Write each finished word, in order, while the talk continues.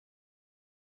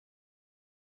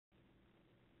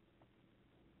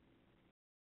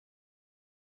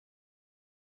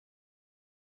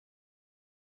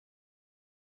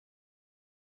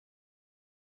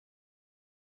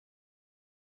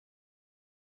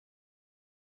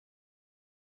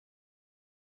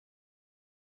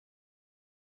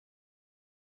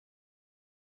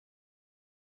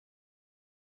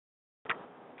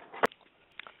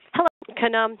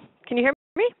can you hear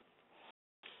me?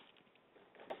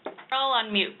 We're all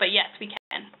on mute, but yes, we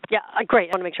can. Yeah, great.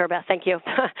 I want to make sure, Beth. Thank you.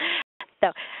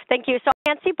 Thank you. So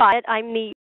Nancy Byatt, I'm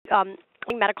the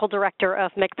Medical Director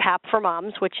of MCPAP for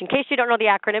Moms, which, in case you don't know the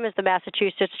acronym, is the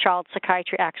Massachusetts Child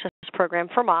Psychiatry Access Program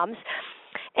for Moms.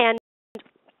 And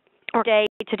today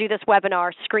to do this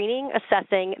webinar, Screening,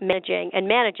 Assessing, Managing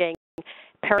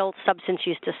Perinatal Substance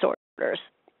Use Disorders.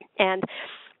 And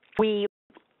we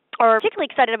are particularly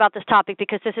excited about this topic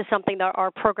because this is something that our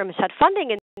program has had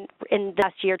funding in the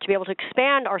last year to be able to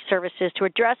expand our services to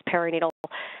address perinatal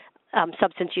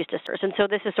substance use disorders. And so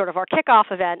this is sort of our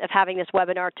kickoff event of having this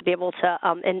webinar to be able to,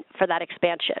 for that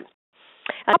expansion.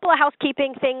 A couple of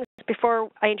housekeeping things before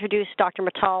I introduce Dr.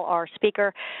 Mittal, our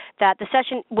speaker, that the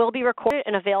session will be recorded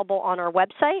and available on our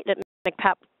website at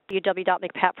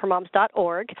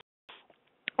www.mcpapformoms.org.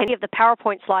 Any of the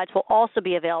PowerPoint slides will also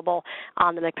be available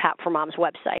on the MCPAP for Moms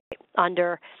website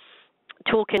under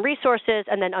Toolkit Resources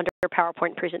and then under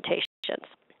PowerPoint presentations.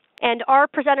 And our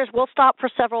presenters will stop for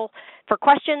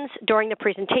questions during the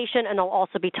presentation, and there'll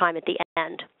also be time at the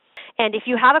end. And if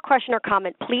you have a question or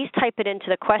comment, please type it into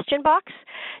the question box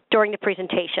during the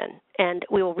presentation, and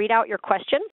we will read out your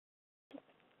question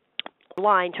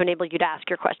line to enable you to ask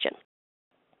your question.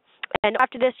 And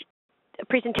after this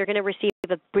presentation, you're going to receive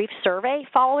a brief survey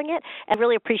following it, and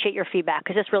really appreciate your feedback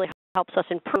because this really helps us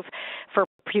improve for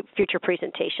future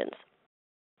presentations.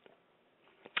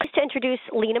 To introduce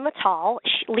Leena Mittal.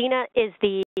 Leena is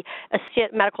the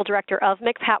Assistant Medical Director of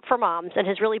MCPAP for Moms and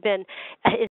has really been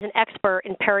is an expert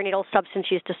in perinatal substance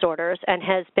use disorders and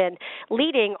has been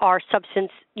leading our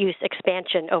substance use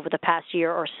expansion over the past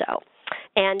year or so.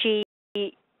 And she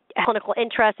has clinical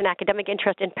interest and academic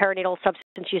interest in perinatal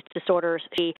substance use disorders.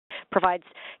 She provides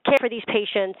care for these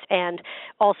patients and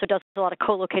also does a lot of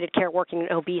co-located care working in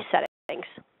OB settings.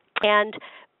 And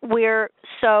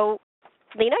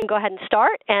Leena, you can go ahead and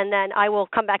start, and then I will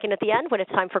come back in at the end when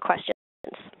it's time for questions.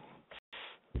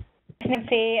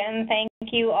 Nancy, and thank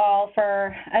you all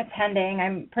for attending.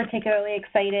 I'm particularly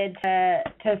excited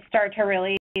to start to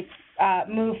really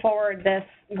move forward this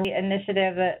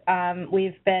initiative that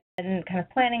we've been kind of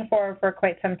planning for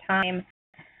quite some time.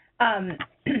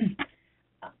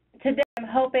 Today I'm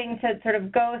hoping to sort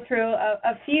of go through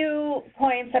a few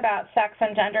points about sex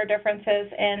and gender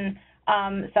differences in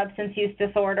substance use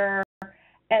disorder,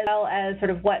 as well as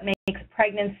sort of what makes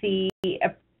pregnancy in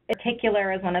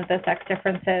particular as one of the sex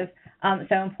differences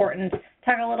so important.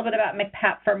 Talk a little bit about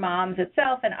MCPAP for Moms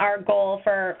itself and our goal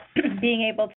for being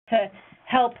able to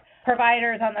help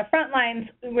providers on the front lines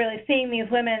really seeing these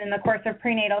women in the course of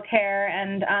prenatal care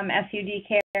and SUD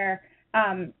care.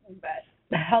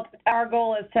 Our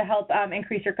goal is to help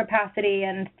increase your capacity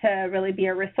and to really be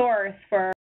a resource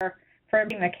for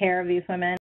the care of these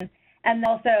women. And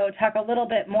also talk a little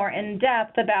bit more in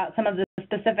depth about some of the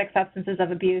specific substances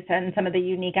of abuse and some of the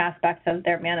unique aspects of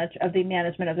the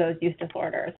management of those use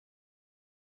disorders.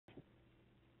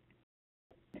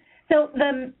 So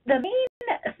the main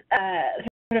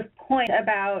sort of point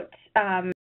about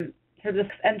sort of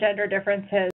and gender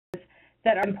differences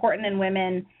that are important in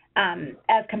women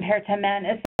as compared to men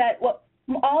is that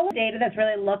all the data that's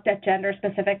really looked at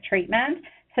gender-specific treatment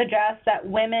suggests that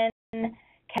women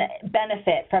can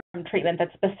benefit from treatment that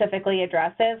specifically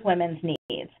addresses women's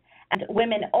needs. And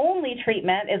women-only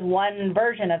treatment is one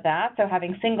version of that, so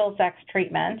having single-sex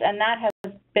treatment, and that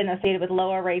has been associated with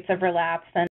lower rates of relapse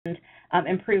and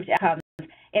improved outcomes.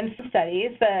 In some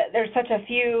studies, there's such a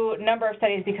few number of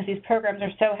studies because these programs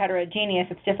are so heterogeneous,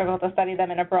 it's difficult to study them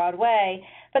in a broad way,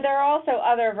 but there are also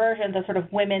other versions of sort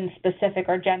of women-specific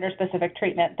or gender-specific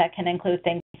treatment that can include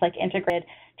things like integrated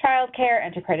child care,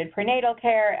 integrated prenatal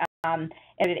care,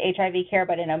 integrated HIV care,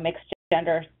 but in a mixed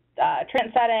gender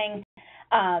treatment setting.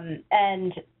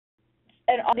 And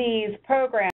all these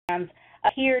programs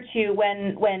appear to,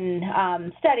 when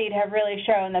studied, have really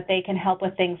shown that they can help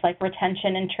with things like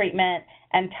retention in treatment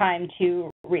and time to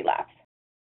relapse.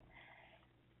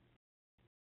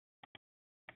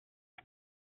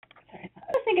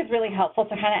 I think it's really helpful to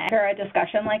kind of enter a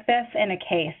discussion like this in a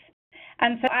case.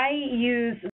 And so I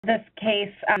use this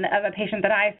case of a patient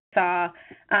that I saw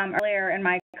earlier in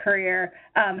my career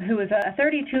who was a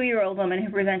 32-year-old woman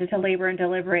who presented to labor and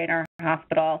delivery in our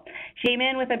hospital. She came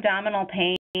in with abdominal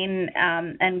pain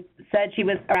and said she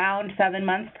was around 7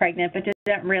 months pregnant, but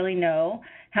didn't really know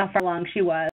how far along she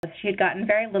was. She had gotten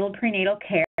very little prenatal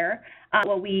care.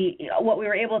 What we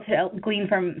were able to glean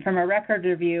from a record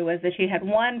review was that she had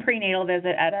one prenatal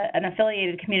visit at an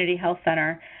affiliated community health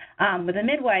center with a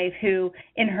midwife who,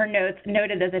 in her notes,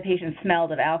 noted that the patient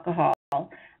smelled of alcohol.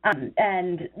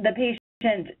 And the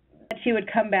patient, she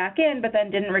would come back in, but then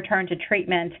didn't return to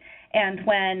treatment. And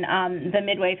when the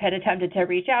midwife had attempted to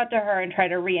reach out to her and try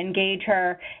to re-engage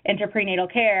her into prenatal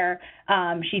care,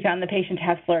 she found the patient to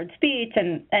have slurred speech,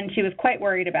 and she was quite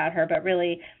worried about her, but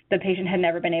really the patient had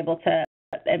never been able to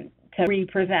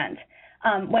re-present.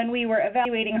 When we were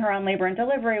evaluating her on labor and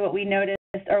delivery, what we noticed,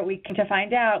 or what we came to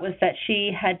find out, was that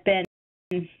she had been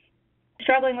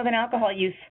struggling with an alcohol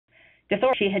use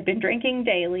disorder. She had been drinking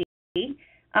daily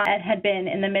and had been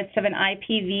in the midst of an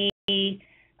IPV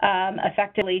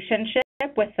affected relationship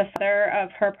with the father of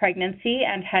her pregnancy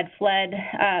and had fled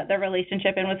the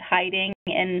relationship and was hiding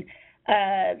in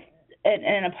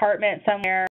an apartment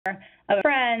somewhere of a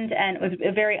friend, and it was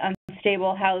a very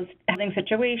unstable housing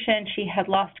situation. She had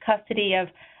lost custody of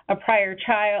a prior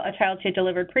child, a child she had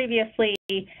delivered previously,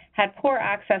 had poor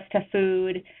access to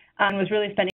food, and was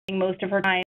really spending most of her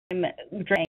time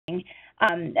drinking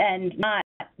and not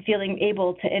feeling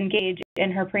able to engage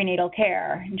in her prenatal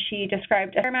care. And she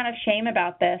described a fair amount of shame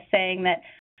about this, saying that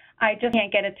I just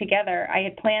can't get it together. I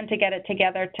had planned to get it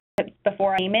together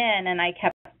before I came in, and I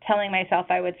kept telling myself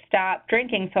I would stop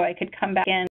drinking so I could come back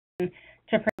in to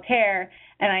prenatal care,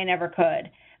 and I never could.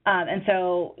 And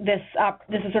so this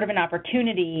is sort of an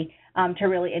opportunity to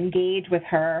really engage with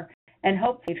her and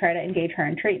hopefully try to engage her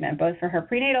in treatment, both for her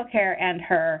prenatal care and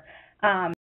her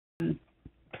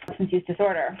substance use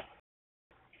disorder.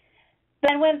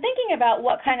 Then when thinking about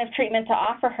what kind of treatment to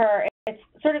offer her, it's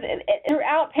sort of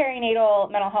throughout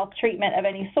perinatal mental health treatment of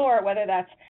any sort, whether that's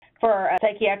for a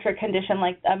psychiatric condition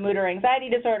like a mood or anxiety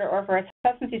disorder or for a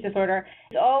substance use disorder,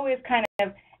 it's always kind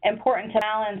of important to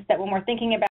balance that when we're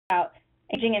thinking about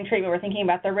engaging in treatment, we're thinking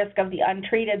about the risk of the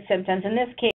untreated symptoms, in this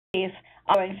case,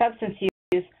 ongoing substance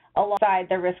use, alongside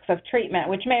the risks of treatment,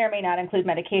 which may or may not include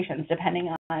medications,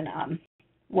 depending on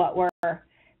what we're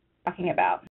talking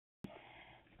about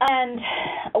and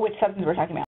which substance we're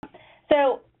talking about.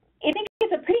 So I think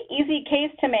it's a pretty easy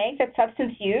case to make that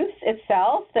substance use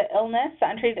itself, the illness, the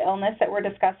untreated illness that we're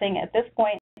discussing at this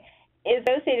point, is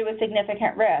associated with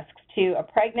significant risks to a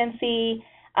pregnancy,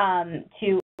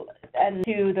 to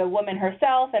the woman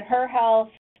herself and her health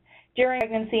during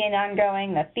pregnancy and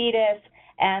ongoing, the fetus,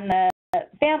 and the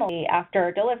family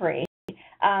after delivery.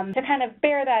 To kind of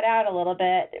bear that out a little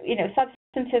bit,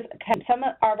 substances, some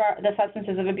of the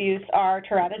substances of abuse are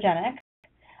teratogenic.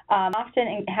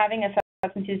 Often having a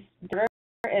substance use disorder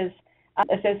is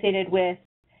associated with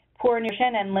poor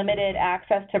nutrition and limited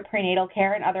access to prenatal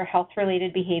care and other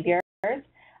health-related behaviors.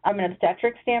 From an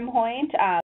obstetric standpoint,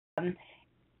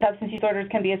 substance use disorders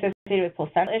can be associated with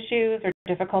placental issues or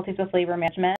difficulties with labor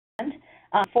management.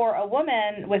 For a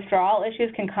woman, withdrawal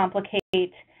issues can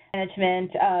complicate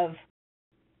management of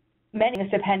many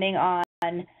things depending on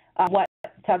what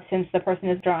substance the person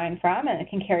is drawing from, and it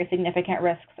can carry significant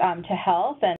risks to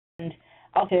health and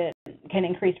also can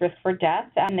increase risk for death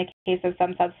in the case of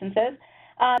some substances.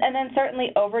 And then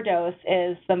certainly overdose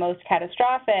is the most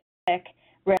catastrophic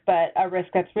risk, but a risk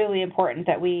that's really important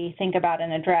that we think about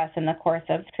and address in the course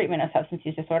of treatment of substance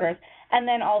use disorders. And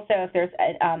then also if there's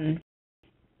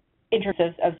interest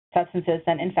of substances,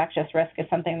 then infectious risk is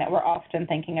something that we're often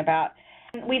thinking about.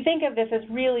 We think of this as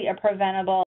really a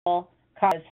preventable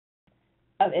cause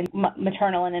of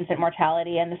maternal and infant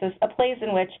mortality, and this is a place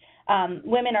in which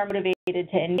women are motivated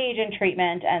to engage in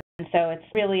treatment, and so it's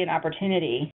really an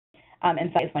opportunity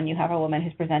in size when you have a woman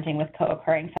who's presenting with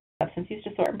co-occurring substance use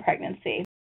disorder in pregnancy.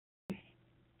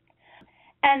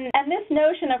 And this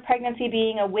notion of pregnancy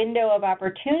being a window of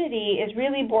opportunity is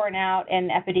really borne out in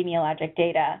epidemiologic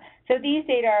data. So these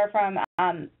data are from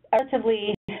a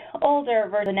relatively older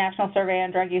version of the National Survey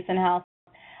on Drug Use and Health,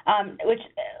 which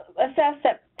assessed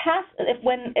that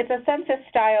when it's a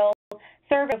census-style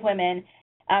survey of women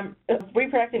of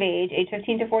reproductive age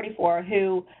 15 to 44,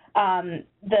 who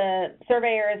the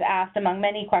surveyors asked, among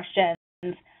many questions,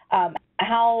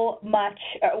 how much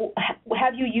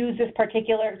have you used this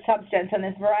particular substance and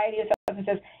this variety of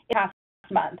substances in the past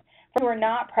month? For who are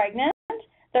not pregnant,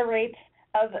 the rates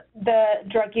of the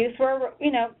drug use were,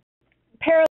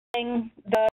 paralleling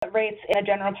the rates in the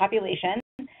general population.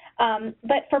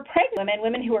 But for pregnant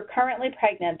women who are currently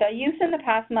pregnant, the use in the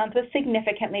past month was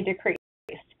significantly decreased.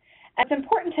 And it's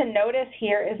important to notice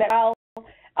here is that while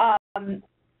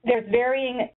there's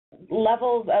varying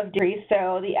levels of decrease,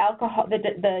 so the alcohol,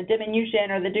 the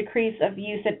diminution or the decrease of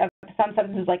use of some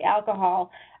substances like alcohol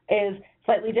is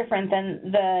slightly different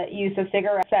than the use of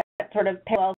cigarettes. That sort of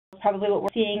parallels probably what we're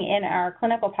seeing in our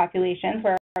clinical populations,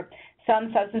 where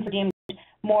some substances are deemed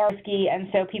more risky, and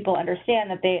so people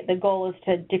understand that the goal is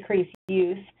to decrease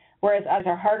use, whereas others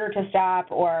are harder to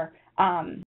stop, or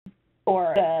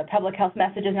the public health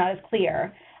message is not as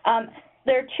clear.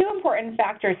 There are two important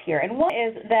factors here, and one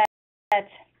is that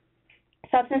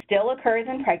substance still occurs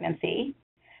in pregnancy,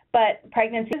 but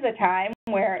pregnancy is a time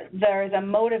where there's a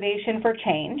motivation for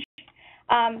change.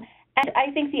 And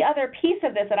I think the other piece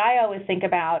of this that I always think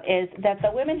about is that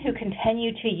the women who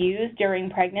continue to use during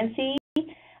pregnancy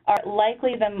are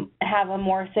likely to have a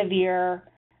more severe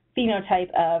phenotype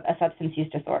of a substance use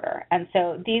disorder. And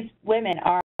so these women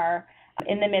are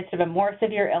in the midst of a more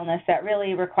severe illness that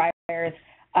really requires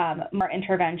more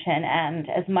intervention and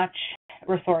as much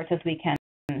resource as we can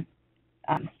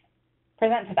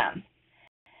present to them.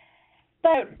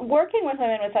 But working with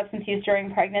women with substance use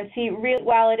during pregnancy, really,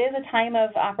 while it is a time of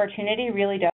opportunity,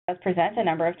 really does present a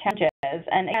number of challenges.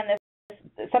 And again,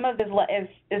 some of this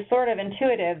is sort of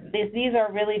intuitive. These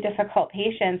are really difficult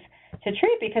patients to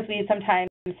treat because we sometimes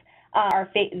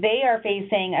they are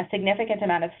facing a significant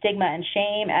amount of stigma and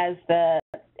shame, as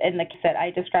in the case that I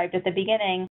described at the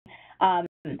beginning,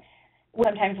 will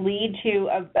sometimes lead to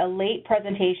a late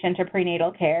presentation to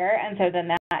prenatal care, and so then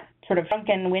that sort of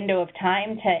shrunken window of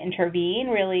time to intervene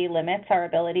really limits our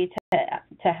ability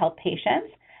to help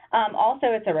patients. Also,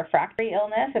 it's a refractory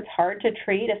illness. It's hard to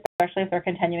treat, especially if they're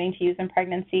continuing to use in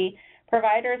pregnancy.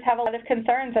 Providers have a lot of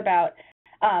concerns about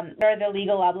what are the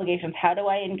legal obligations. How do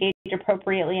I engage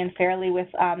appropriately and fairly with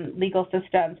legal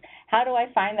systems? How do I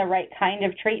find the right kind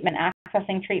of treatment?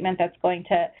 Accessing treatment that's going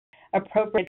to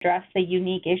appropriately address the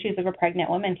unique issues of a pregnant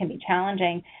woman can be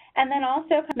challenging. And then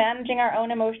also managing our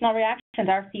own emotional reactions,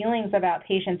 our feelings about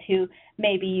patients who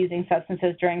may be using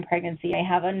substances during pregnancy. I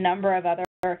have a number of other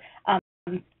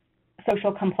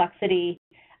social complexity,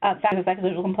 factors of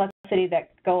psychosocial complexity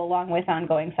that go along with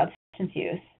ongoing substance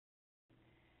use.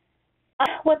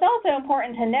 What's also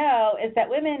important to know is that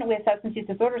women with substance use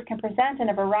disorders can present in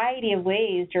a variety of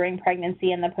ways during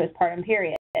pregnancy and the postpartum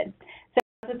period. So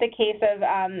this is the case of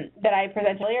that I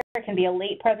presented earlier. It can be a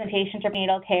late presentation to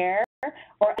prenatal care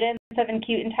or evidence of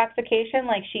acute intoxication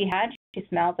like she had. She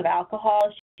smelled of alcohol.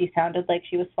 She sounded like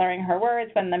she was slurring her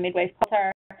words when the midwife called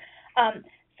her.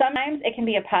 Sometimes it can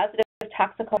be a positive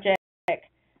toxicologic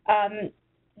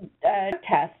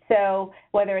test. So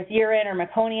whether it's urine or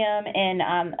meconium in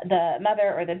the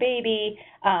mother or the baby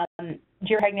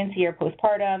during pregnancy or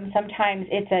postpartum. Sometimes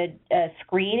it's a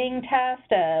screening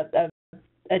test, an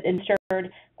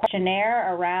insured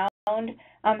questionnaire around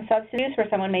substance use where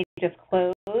someone may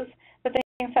disclose that they're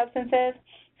taking substances.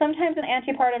 Sometimes an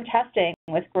antepartum testing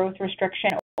with growth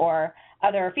restriction or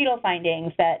other fetal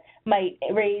findings that might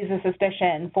raise a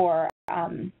suspicion for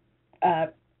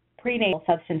prenatal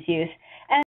substance use.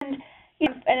 And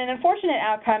an unfortunate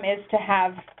outcome is to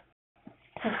have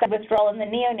withdrawal in the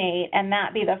neonate and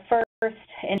that be the first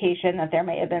indication that there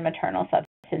may have been maternal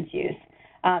substance use.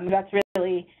 That's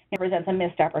really represents a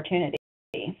missed opportunity.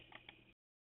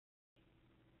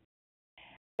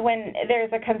 When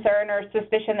there's a concern or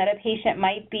suspicion that a patient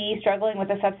might be struggling with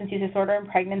a substance use disorder in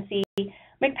pregnancy,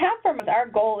 MCPAP for moms, our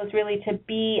goal is really to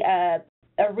be a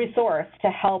resource to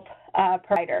help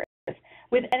providers,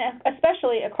 and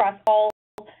especially across all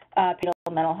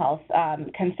mental health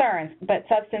concerns, but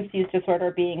substance use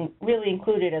disorder being really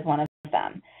included as one of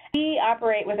them. We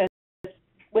operate with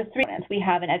three components. We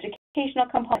have an educational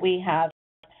component, we have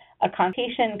a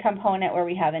consultation component where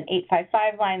we have an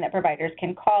 855 line that providers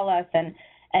can call us and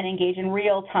engage in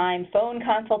real-time phone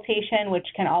consultation, which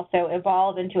can also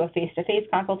evolve into a face-to-face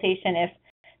consultation if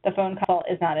the phone call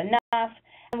is not enough.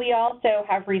 And we also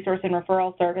have resource and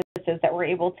referral services that we're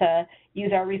able to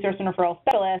use our resource and referral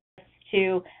specialists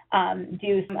to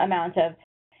do some amount of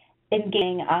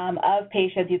engaging of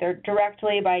patients, either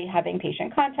directly by having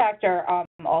patient contact or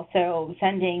also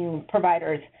sending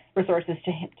providers resources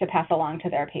to pass along to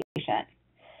their patient.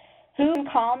 Who can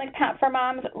call MCPAP for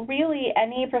moms? Really,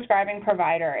 any prescribing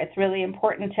provider. It's really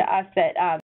important to us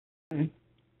that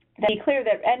be clear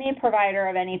that any provider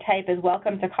of any type is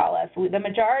welcome to call us. The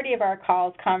majority of our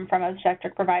calls come from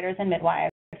obstetric providers and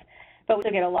midwives, but we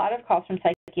also get a lot of calls from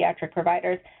psychiatric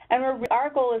providers. And our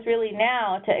goal is really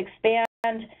now to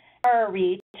expand our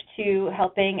reach to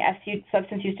helping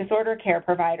substance use disorder care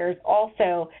providers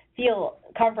also feel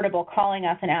comfortable calling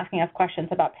us and asking us questions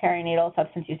about perinatal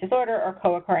substance use disorder or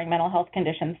co-occurring mental health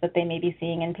conditions that they may be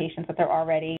seeing in patients that they're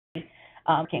already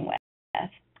working with.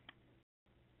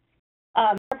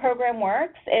 Our program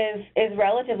works is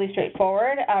relatively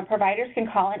straightforward. Providers can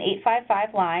call an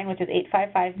 855 line, which is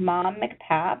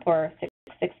 855-MOM-MCPAP or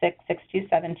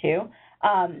 666-6272.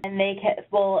 And they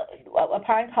will,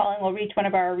 upon calling, will reach one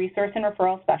of our resource and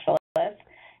referral specialists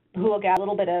who will get a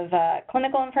little bit of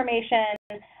clinical information,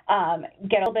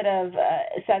 get a little bit of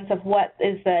a sense of what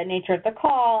is the nature of the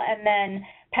call, and then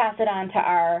pass it on to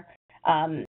our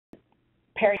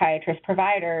perinatal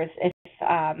providers if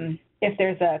if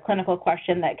there's a clinical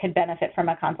question that could benefit from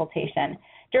a consultation.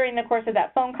 During the course of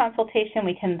that phone consultation,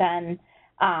 we can then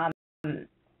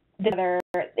whether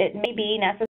it may be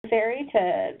necessary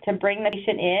to bring the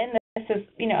patient in. This is,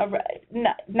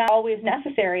 not always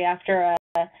necessary after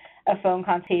a phone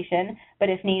consultation, but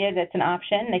if needed, it's an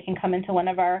option. They can come into one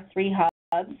of our 3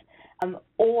 hubs,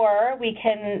 or we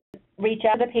can reach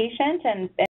out to the patient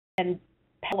and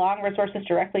pass along resources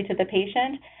directly to the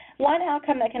patient. One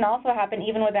outcome that can also happen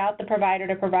even without the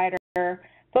provider-to-provider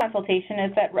consultation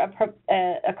is that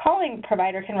a calling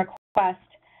provider can request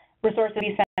resources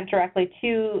be sent directly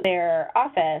to their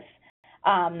office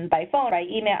by phone, by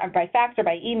email, or by fax, or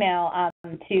by email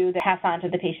to pass on to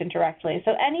the patient directly.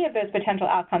 So any of those potential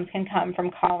outcomes can come from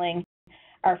calling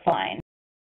our phone line.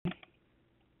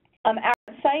 Our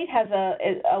site has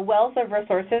a wealth of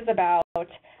resources about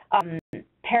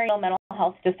perinatal mental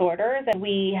health disorders, and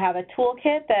we have a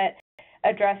toolkit that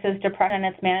addresses depression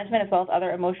and its management, as well as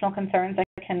other emotional concerns that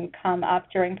can come up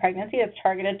during pregnancy. It's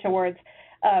targeted towards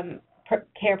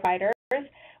care providers.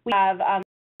 We have our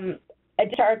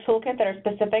toolkit that are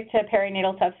specific to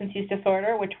perinatal substance use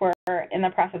disorder, which we're in the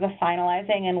process of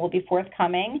finalizing and will be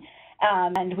forthcoming.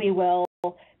 And we will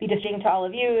be distributing to all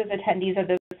of you as attendees of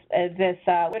this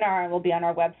webinar, and will be on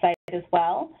our website as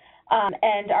well.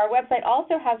 And our website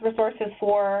also has resources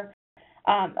for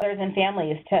others and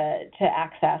families to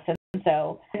access. And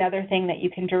so another thing that you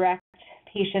can direct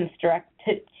patients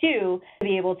to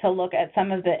be able to look at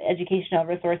some of the educational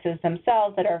resources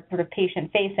themselves that are sort of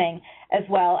patient-facing, as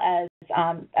well as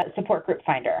a support group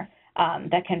finder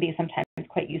that can be sometimes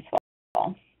quite useful.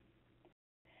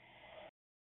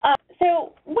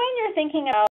 So when you're thinking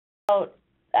about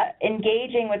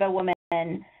engaging with a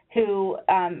woman who,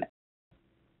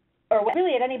 or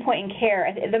really at any point in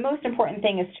care, the most important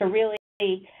thing is to really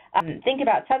think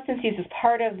about substance use as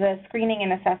part of the screening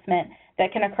and assessment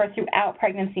that can occur throughout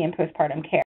pregnancy and postpartum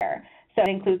care. So it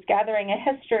includes gathering a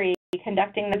history,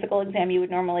 conducting the physical exam you would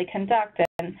normally conduct,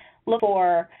 and look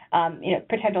for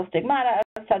potential stigmata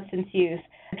of substance use,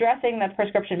 addressing the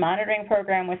prescription monitoring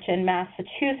program, which in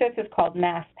Massachusetts is called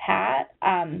MASSPAT,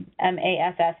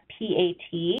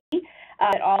 M-A-S-S-P-A-T,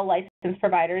 that all licensed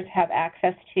providers have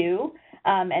access to.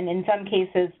 And in some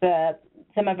cases,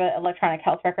 some of the electronic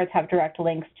health records have direct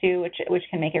links to, which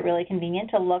can make it really convenient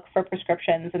to look for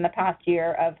prescriptions in the past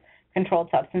year of controlled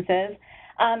substances.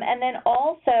 And then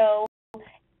also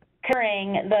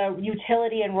covering the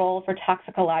utility and role for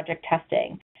toxicologic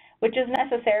testing, which is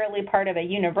necessarily part of a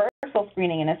universal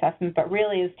screening and assessment, but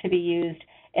really is to be used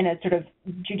in a sort of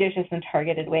judicious and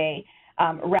targeted way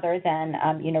rather than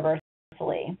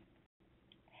universally.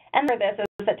 And for this is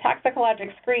that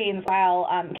toxicologic screens, while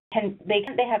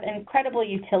they have incredible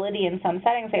utility in some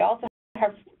settings, they also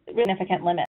have really significant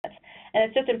limits. And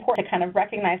it's just important to kind of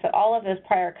recognize that all of those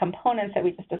prior components that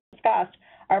we just discussed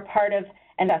are part of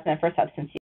an assessment for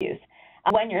substance use.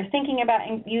 When you're thinking about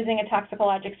using a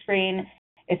toxicologic screen,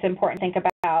 it's important to think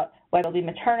about whether it'll be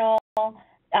maternal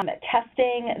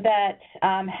testing that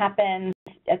happens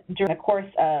during the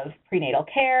course of prenatal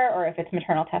care, or if it's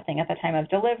maternal testing at the time of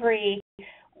delivery.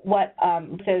 What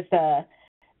is the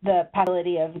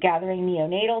possibility of gathering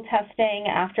neonatal testing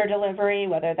after delivery,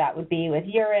 whether that would be with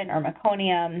urine or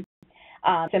meconium.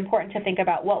 It's important to think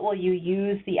about what will you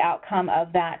use the outcome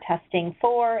of that testing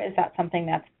for. Is that something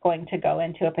that's going to go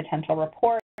into a potential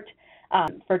report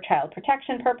for child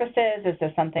protection purposes? Is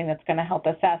this something that's going to help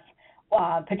assess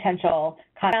potential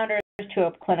confounders to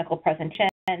a clinical presentation?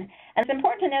 And it's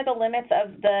important to know the limits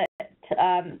of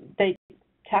the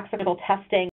toxicological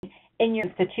testing in your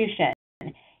institution.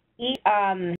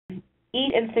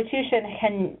 Each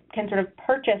institution can sort of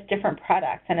purchase different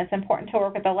products, and it's important to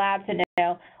work with the lab to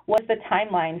know what's the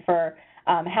timeline for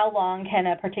how long can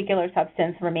a particular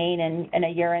substance remain in a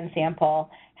urine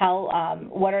sample.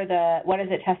 What is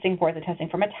it testing for? Is it testing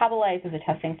for metabolites? Is it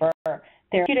testing for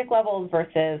therapeutic levels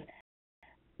versus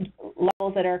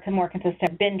levels that are more consistent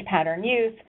with binge pattern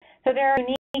use? So there are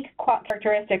unique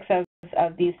characteristics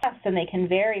of these tests, and they can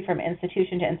vary from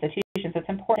institution to institution. So it's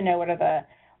important to know what are the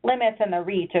limits and the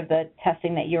reach of the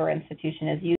testing that your institution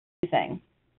is using.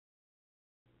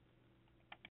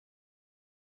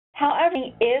 However,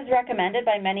 it is recommended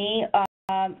by many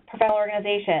professional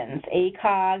organizations.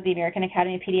 ACOG, the American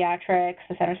Academy of Pediatrics,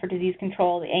 the Centers for Disease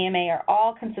Control, the AMA are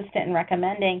all consistent in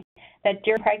recommending that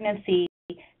during pregnancy,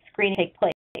 screening take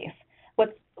place.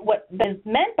 What is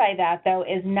meant by that, though,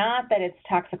 is not that it's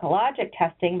toxicologic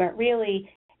testing, but really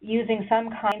using some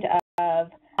kind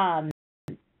of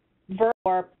verbal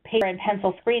or paper and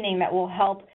pencil screening that will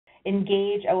help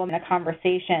engage a woman in a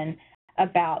conversation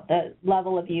about the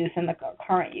level of use and the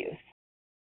current use.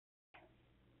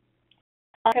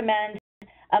 recommend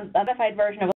a modified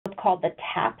version of what's called the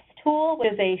TAPS tool,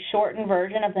 which is a shortened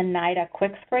version of the NIDA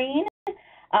quick screen.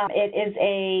 It is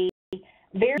a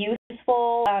very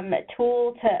useful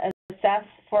tool to assess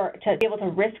to be able to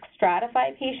risk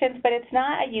stratify patients, but it's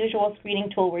not a usual screening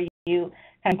tool where you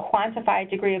kind of quantify a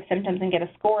degree of symptoms and get a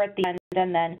score at the end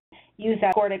and then use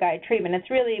that score to guide treatment. It's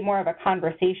really more of a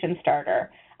conversation starter.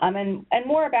 And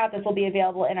more about this will be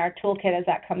available in our toolkit as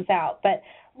that comes out. But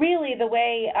really the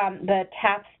way the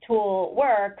TAPS tool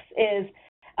works is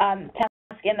to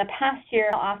ask, in the past year,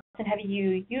 how often have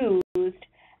you used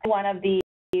one of these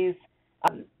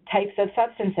types of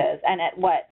substances and at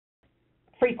what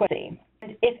frequency?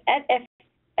 And if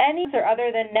any answer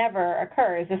other than never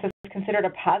occurs, this is considered a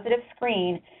positive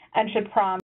screen and should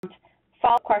prompt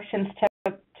follow-up questions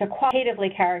to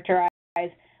qualitatively characterize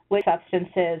which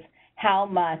substances, how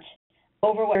much,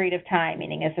 over what period of time,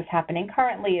 meaning is this happening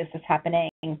currently, is this happening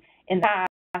in the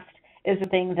past, is the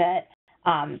thing that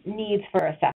needs for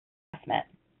assessment.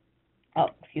 Oh,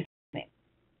 excuse me.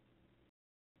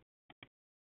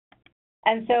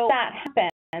 And so that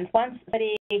happens, once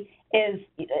somebody is,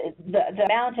 the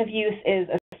amount of use is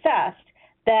assessed,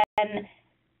 then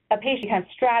a patient becomes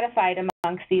stratified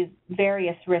amongst these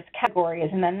various risk categories,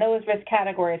 and then those risk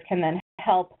categories can then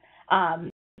help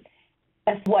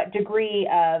assess what degree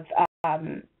of,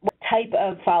 what type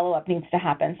of follow-up needs to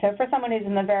happen. So for someone who's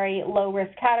in the very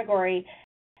low-risk category,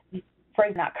 for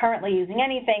example, not currently using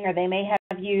anything, or they may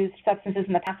have used substances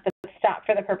in the past but stopped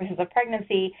for the purposes of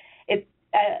pregnancy, it's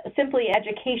simply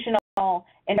educational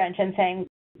intervention saying,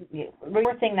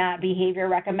 reinforcing that behavior,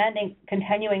 recommending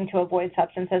continuing to avoid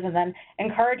substances, and then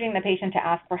encouraging the patient to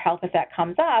ask for help if that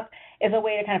comes up is a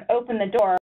way to kind of open the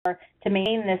door to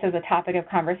maintain this as a topic of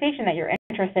conversation that you're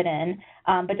interested in,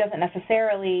 but doesn't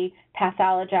necessarily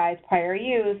pathologize prior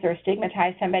use or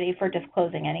stigmatize somebody for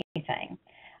disclosing anything.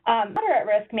 Moderate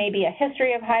risk may be a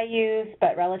history of high use,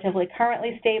 but relatively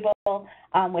currently stable,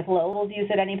 with low levels use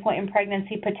at any point in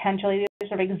pregnancy, potentially. These are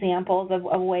sort of examples of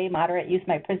a way moderate use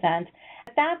might present.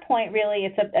 At that point, really,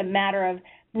 it's a matter of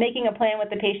making a plan with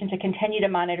the patient to continue to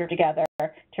monitor together,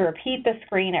 to repeat the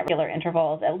screen at regular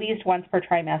intervals, at least once per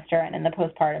trimester and in the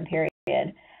postpartum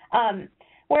period.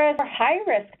 Whereas for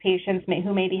high-risk patients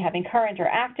who may be having current or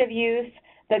active use,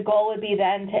 the goal would be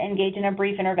then to engage in a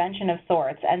brief intervention of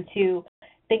sorts and to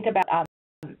think about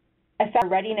assess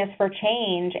readiness for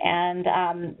change and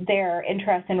their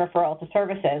interest in referral to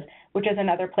services, which is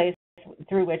another place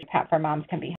through which PAP for Moms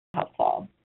can be helpful.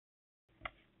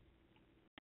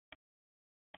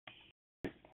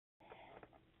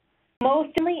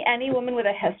 Mostly, any woman with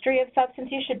a history of substance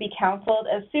use should be counseled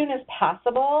as soon as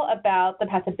possible about the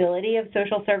possibility of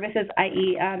social services,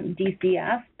 i.e.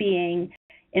 DCF, being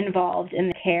involved in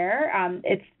the care.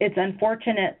 It's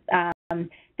unfortunate that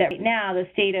right now the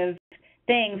state of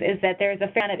things is that there's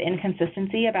a fair amount of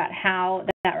inconsistency about how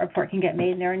that report can get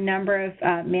made. And there are a number of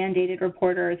mandated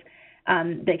reporters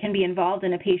that can be involved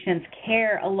in a patient's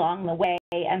care along the way.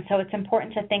 And so it's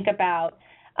important to think about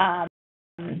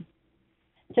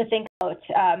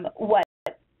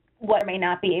what may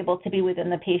not be able to be within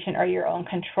the patient or your own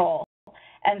control.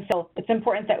 And so it's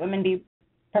important that women be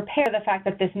prepared for the fact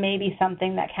that this may be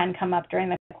something that can come up during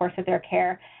the course of their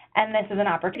care. And this is an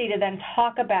opportunity to then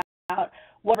talk about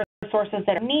what resources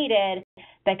that are needed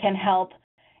that can help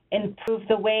improve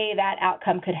the way that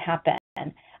outcome could happen.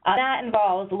 That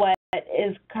involves what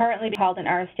is currently called in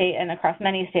our state and across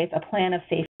many states a plan of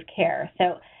safe care.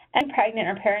 So any pregnant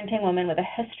or parenting woman with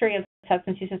a history of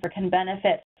substance use disorder can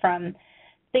benefit from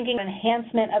thinking of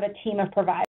enhancement of a team of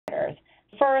providers.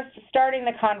 First, starting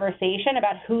the conversation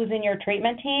about who's in your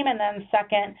treatment team, and then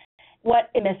second, what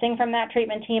is missing from that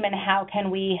treatment team and how can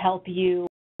we help you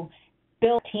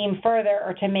build a team further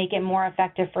or to make it more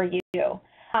effective for you.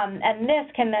 And this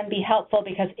can then be helpful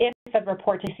because if a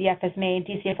report to DCF is made,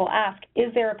 DCF will ask,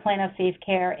 is there a plan of safe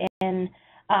care in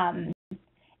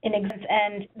existence?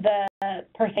 And the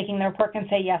person taking the report can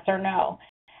say yes or no.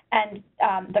 And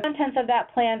the contents of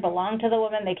that plan belong to the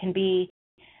woman. They can be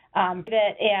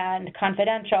private and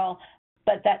confidential,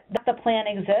 but that the plan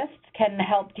exists can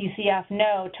help DCF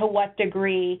know to what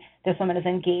degree this woman is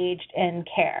engaged in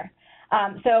care.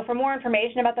 So for more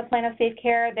information about the plan of safe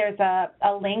care, there's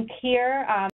a link here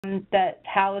that's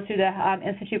housed through the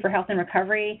Institute for Health and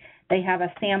Recovery. They have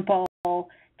a sample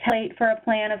template for a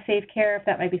plan of safe care, if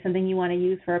that might be something you want to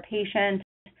use for a patient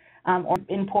or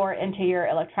import into your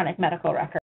electronic medical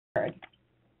record.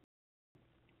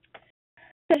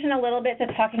 Transition a little bit to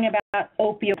talking about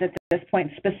opioids at this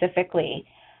point specifically.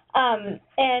 And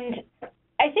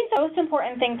I think the most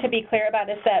important thing to be clear about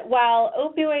is that while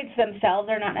opioids themselves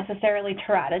are not necessarily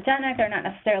teratogenic, they're not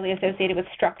necessarily associated with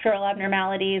structural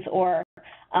abnormalities or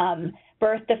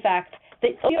birth defects,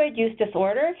 the opioid use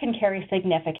disorder can carry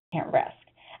significant risk.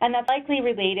 And that's likely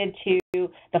related to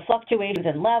the fluctuations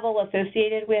in level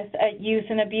associated with use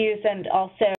and abuse, and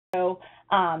also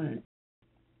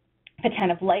the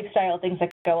kind of lifestyle things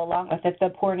that go along with it, the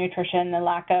poor nutrition, the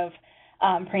lack of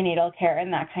prenatal care,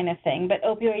 and that kind of thing. But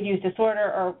opioid use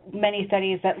disorder, or many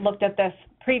studies that looked at this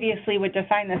previously would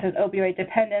define this as opioid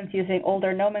dependence using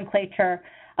older nomenclature,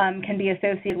 can be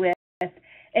associated with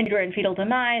intrauterine fetal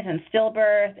demise and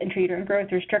stillbirth, intrauterine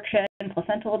growth restriction,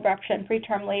 placental abruption,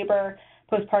 preterm labor,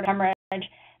 postpartum hemorrhage.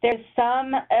 There's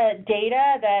some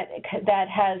data that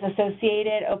has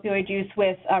associated opioid use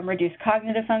with reduced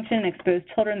cognitive function in exposed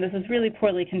children. This is really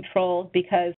poorly controlled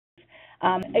because,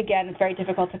 again, it's very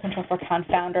difficult to control for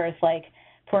confounders like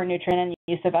poor nutrient and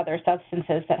use of other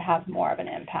substances that have more of an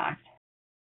impact.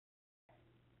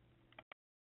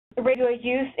 Opioid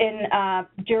use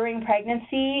during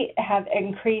pregnancy have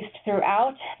increased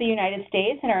throughout the United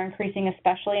States and are increasing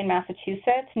especially in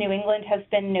Massachusetts. New England has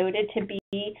been noted to be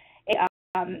a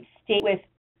state with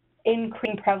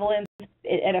increasing prevalence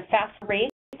at a fast rate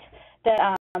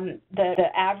that the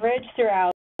average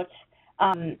throughout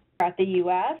the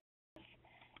U.S.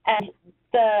 And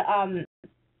the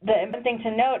important thing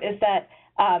to note is that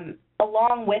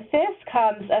along with this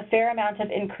comes a fair amount of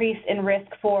increase in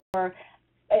risk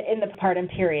in the postpartum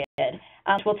period,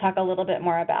 which we'll talk a little bit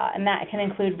more about. And that can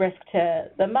include risk to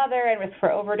the mother and risk for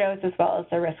overdose, as well as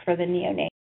the risk for the neonate,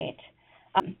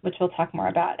 which we'll talk more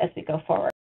about as we go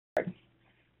forward.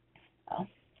 Oh.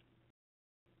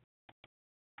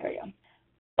 There we go.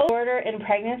 Disorder in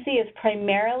pregnancy is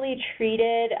primarily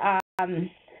treated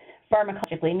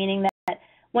pharmacologically, meaning that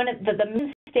one of the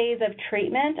mainstays of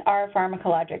treatment are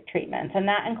pharmacologic treatments, and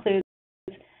that includes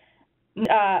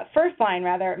first-line,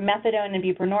 methadone and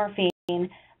buprenorphine,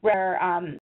 where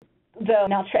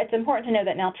it's important to know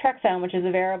that naltrexone, which is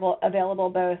available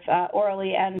both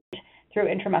orally and through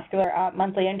intramuscular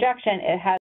monthly injection, it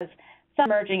has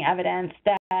some emerging evidence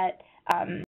that are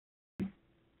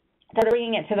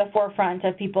bringing it to the forefront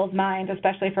of people's minds,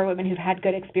 especially for women who've had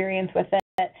good experience with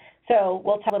it. So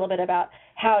we'll talk a little bit about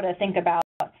how to think about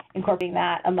incorporating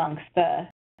that amongst the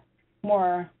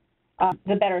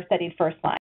better studied first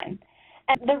line.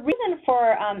 And the reason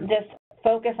for this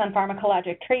focus on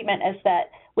pharmacologic treatment is that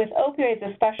with opioids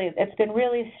especially, it's been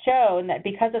really shown that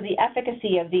because of the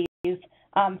efficacy of these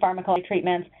pharmacologic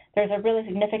treatments, there's a really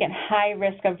significant high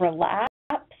risk of relapse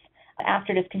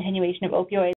after discontinuation of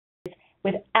opioids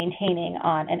without maintaining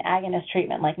on an agonist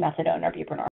treatment like methadone or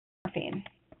buprenorphine.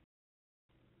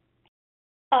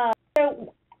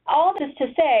 So all this is to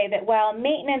say that while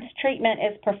maintenance treatment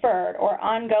is preferred, or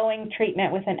ongoing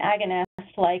treatment with an agonist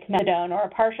like methadone or a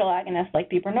partial agonist like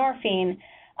buprenorphine,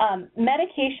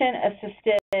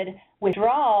 medication-assisted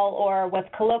withdrawal, or what's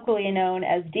colloquially known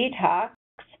as detox,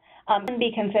 can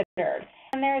be considered.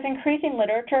 And there's increasing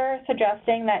literature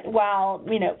suggesting that while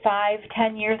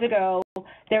 5-10 years ago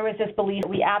there was this belief that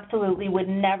we absolutely would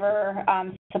never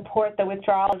support the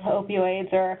withdrawal of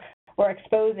opioids or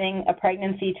exposing a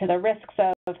pregnancy to the risks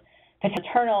of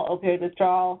paternal opioid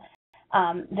withdrawal,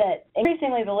 that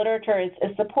increasingly the literature is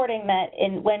supporting that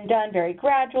when done very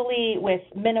gradually with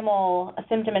minimal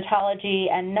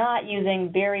symptomatology and not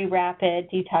using very rapid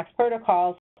detox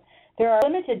protocols, there are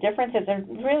limited differences,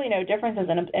 and really no differences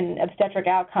in obstetric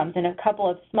outcomes in a couple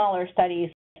of smaller studies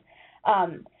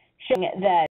showing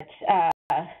that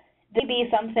may be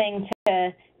something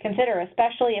to consider,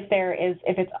 especially if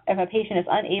a patient is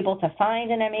unable to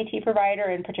find an MAT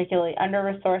provider in particularly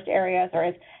under-resourced areas,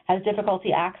 or has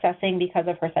difficulty accessing because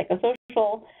of her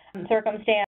psychosocial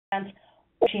circumstance,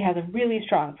 or she has a really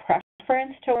strong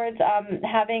preference towards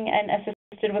having an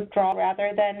assisted withdrawal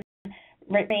rather than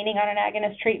remaining on an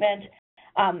agonist treatment.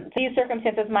 So these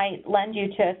circumstances might lend you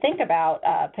to think about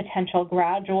potential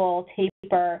gradual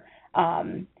taper,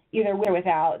 either with or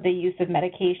without the use of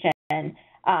medication,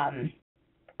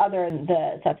 other than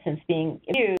the substance being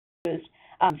used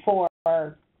for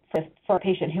a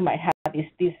patient who might have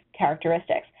these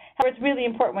characteristics. However, it's really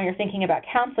important when you're thinking about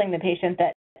counseling the patient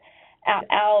that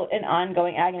out an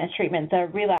ongoing agonist treatment, the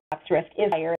relapse risk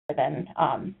is higher than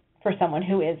for someone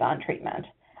who is on treatment.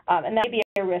 And that may be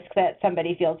a risk that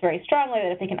somebody feels very strongly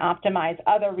that if they can optimize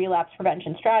other relapse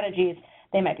prevention strategies,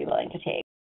 they might be willing to take.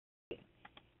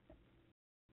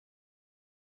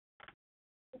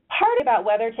 Part about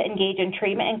whether to engage in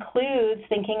treatment includes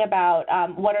thinking about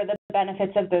what are the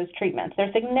benefits of those treatments. There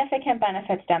are significant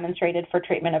benefits demonstrated for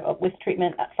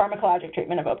pharmacologic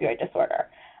treatment of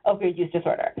opioid use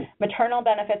disorder. Maternal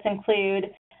benefits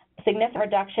include significant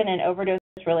reduction in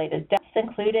overdose-related deaths,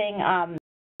 including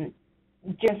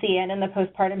pregnancy and in the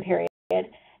postpartum period,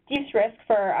 decreased risk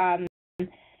for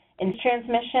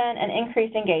transmission, and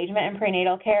increased engagement in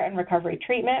prenatal care and recovery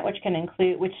treatment, which can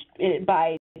include,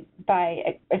 by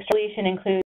extrapolation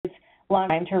includes long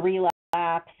time to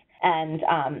relapse and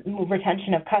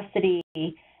retention of custody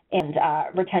and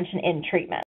retention in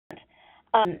treatment.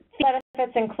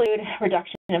 Benefits include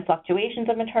reduction in fluctuations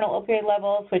of maternal opioid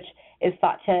levels, which is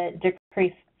thought to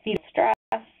decrease fetal stress,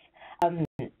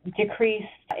 decrease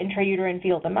intrauterine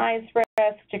fetal demise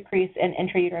risk, decrease in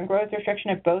intrauterine growth restriction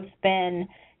have both been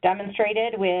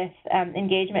demonstrated with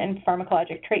engagement in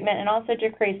pharmacologic treatment, and also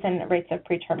decrease in rates of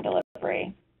preterm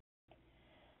delivery.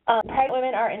 Pregnant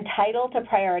women are entitled to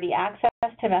priority access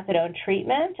to methadone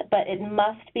treatment, but it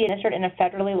must be administered in a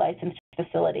federally licensed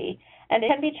facility. And it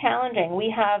can be challenging. We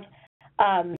have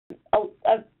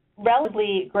a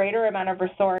relatively greater amount of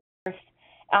resource in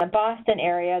the Boston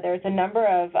area. There's a number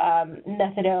of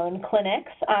methadone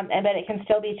clinics, but it can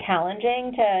still be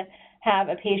challenging to have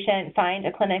a patient find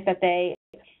a clinic that they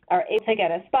are able to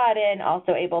get a spot in,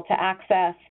 also able to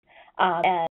access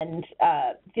and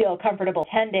feel comfortable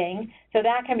attending. So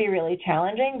that can be really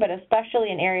challenging, but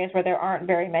especially in areas where there aren't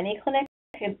very many clinics,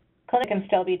 it can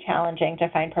still be challenging to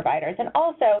find providers. And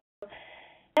also,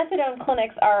 methadone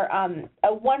clinics are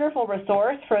a wonderful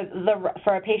resource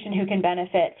for a patient who can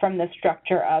benefit from the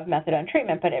structure of methadone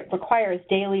treatment, but it requires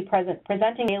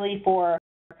presenting daily for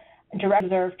direct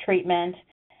observed treatment,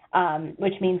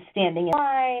 which means standing in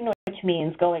line, which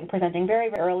means presenting very,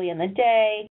 very early in the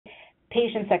day.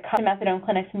 Patients that come to methadone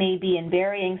clinics may be in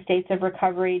varying states of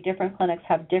recovery. Different clinics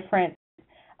have different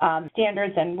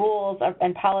standards and rules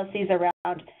and policies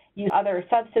around use of other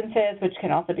substances, which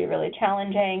can also be really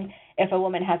challenging. If a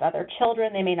woman has other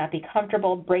children, they may not be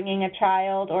comfortable bringing a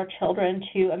child or children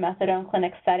to a methadone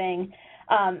clinic setting.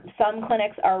 Some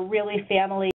clinics are really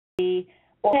family-oriented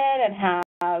and have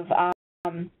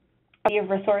of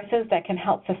resources that can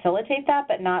help facilitate that,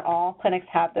 but not all clinics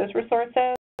have those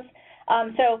resources.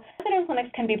 So methadone clinics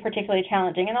can be particularly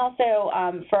challenging, and also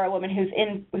for a woman who's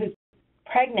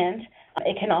pregnant,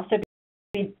 it can also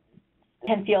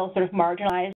can feel sort of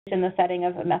marginalized in the setting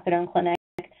of a methadone clinic.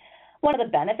 One of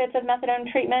the benefits of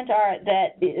methadone treatment are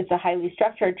that it's a highly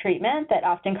structured treatment that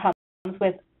often comes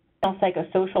with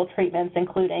psychosocial treatments,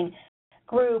 including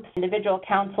groups, individual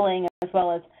counseling, as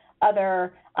well as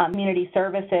other community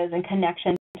services and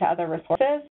connection to other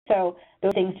resources. So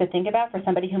those things to think about for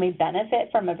somebody who may benefit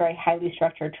from a very highly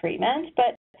structured treatment,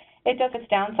 but it does its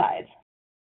downsides.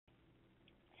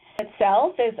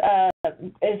 Itself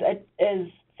is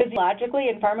physiologically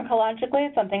and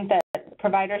pharmacologically something that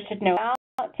providers should know about.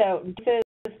 So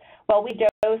while we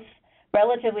dose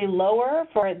relatively lower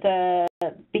for the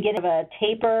beginning of a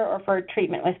taper or for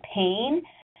treatment with pain,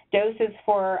 doses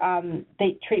for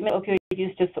the treatment of opioid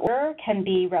use disorder can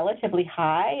be relatively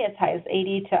high, as high as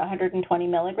 80 to 120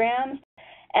 milligrams.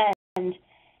 And in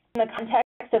the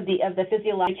context of the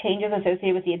physiologic changes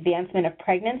associated with the advancement of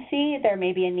pregnancy, there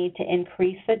may be a need to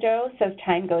increase the dose as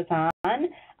time goes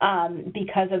on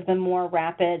because of the more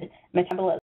rapid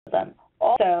metabolism.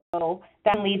 Also,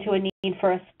 that can lead to a need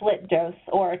for a split dose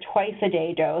or a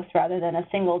twice-a-day dose rather than a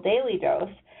single daily dose.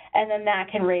 And then that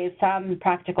can raise some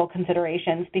practical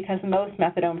considerations because most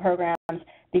methadone programs,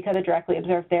 because of directly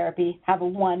observed therapy, have a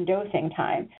one dosing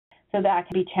time. So that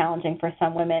can be challenging for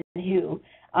some women who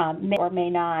may or may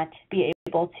not be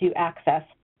able to access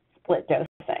split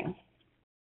dosing.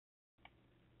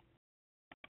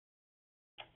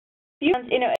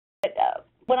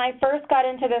 When I first got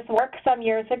into this work some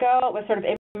years ago, it was sort of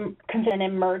considered an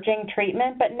emerging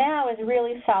treatment, but now is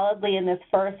really solidly in this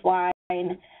first line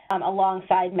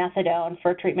alongside methadone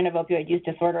for treatment of opioid use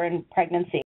disorder in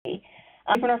pregnancy.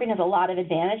 Buprenorphine has a lot of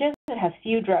advantages. It has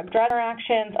few drug-drug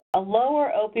interactions, a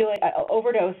lower opioid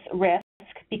overdose risk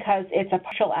because it's a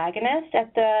partial agonist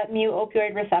at the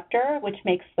mu-opioid receptor, which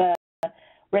makes the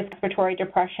risk of respiratory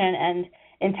depression and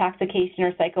intoxication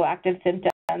or psychoactive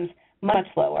symptoms much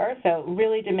lower, so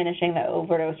really diminishing the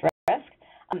overdose risk,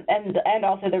 and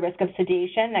also the risk of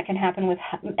sedation that can happen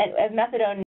as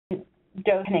methadone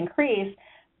dose can increase.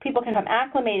 People can become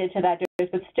acclimated to that dose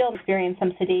but still experience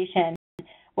some sedation,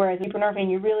 whereas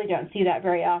buprenorphine, you really don't see that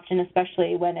very often,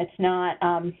 especially when it's not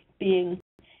being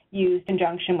used in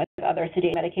conjunction with other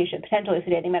sedating medications, potentially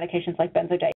sedating medications like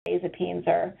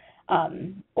benzodiazepines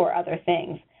or other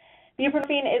things.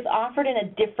 Buprenorphine is offered in a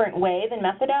different way than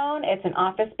methadone. It's an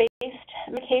office-based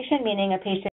medication, meaning a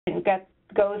patient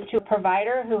goes to a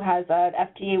provider who has an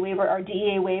FDA waiver or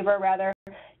DEA waiver, rather,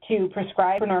 to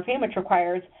prescribe buprenorphine, which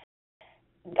requires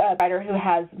a provider who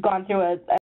has gone through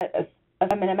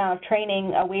an amount of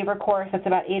training, a waiver course that's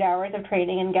about 8 hours of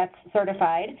training, and gets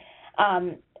certified.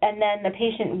 And then the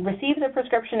patient receives a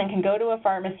prescription and can go to a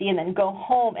pharmacy and then go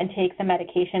home and take the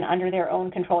medication under their own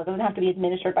control. It doesn't have to be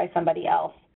administered by somebody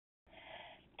else.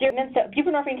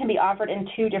 Buprenorphine can be offered in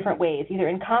two different ways, either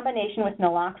in combination with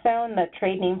naloxone, the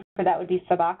trade name for that would be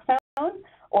Suboxone,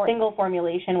 or single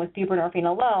formulation with buprenorphine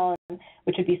alone,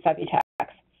 which would be Subutex.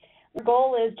 The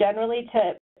goal is generally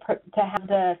to have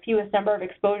the fewest number of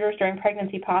exposures during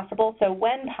pregnancy possible. So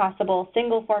when possible,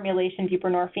 single formulation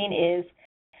buprenorphine is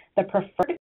the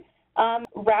preferred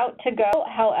route to go.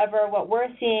 However, what we're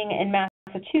seeing in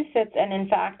Massachusetts, and in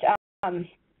fact,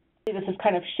 this has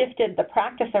kind of shifted the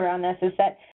practice around this, is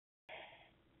that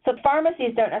so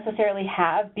pharmacies don't necessarily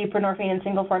have buprenorphine in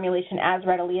single formulation as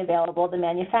readily available. The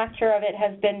manufacture of it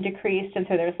has been decreased, and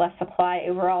so there's less supply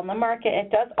overall in the market.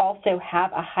 It does also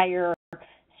have a higher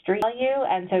street value,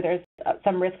 and so there's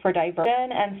some risk for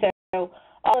diversion. And so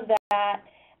all of that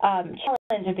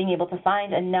challenge of being able to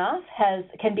find enough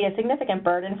can be a significant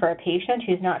burden for a patient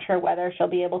who's not sure whether she'll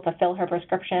be able to fill her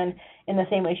prescription in the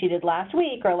same way she did last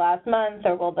week or last month,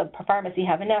 or will the pharmacy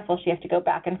have enough? Will she have to go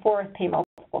back and forth, pay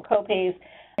multiple copays,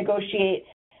 negotiate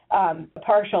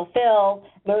partial fill,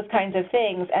 those kinds of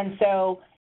things. And so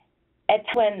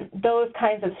when those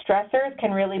kinds of stressors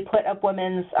can really put a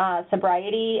woman's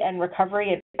sobriety and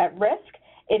recovery at risk,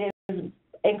 it is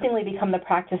increasingly become the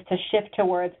practice to shift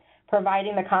towards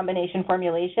providing the combination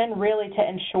formulation, really to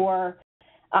ensure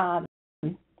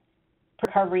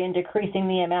recovery and decreasing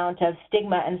the amount of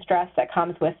stigma and stress that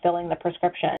comes with filling the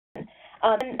prescription.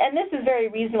 And this is very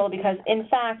reasonable because, in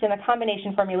fact, in the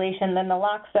combination formulation, the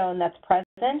naloxone that's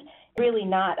present is really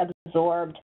not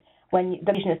absorbed when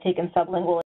the patient is taken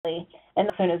sublingually, and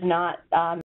naloxone is not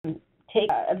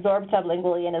absorbed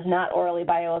sublingually and is not orally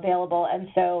bioavailable, and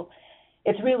so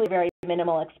it's really very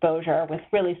minimal exposure with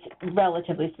really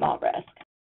relatively small risk.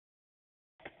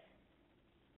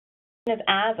 It is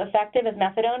as effective as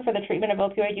methadone for the treatment of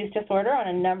opioid use disorder on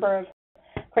a number of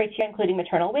criteria, including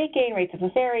maternal weight gain, rates of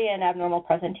cesarean, abnormal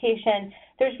presentation.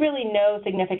 There's really no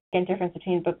significant difference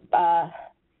between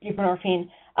buprenorphine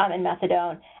and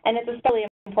methadone, and it's especially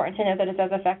important to know that it's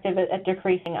as effective at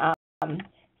decreasing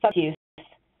substance use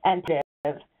and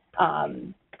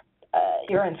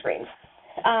urine screens.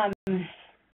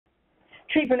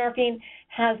 Buprenorphine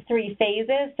has 3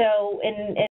 phases. So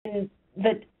in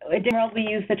the world, we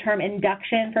use the term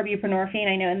induction for buprenorphine.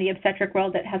 I know in the obstetric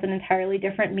world that has an entirely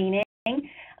different meaning.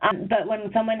 But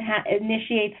when someone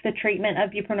initiates the treatment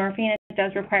of buprenorphine, it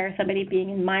does require somebody being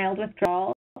in mild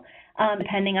withdrawal,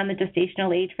 depending on the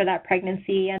gestational age for that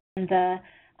pregnancy and the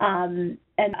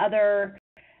and other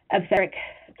obstetric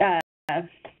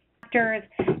factors.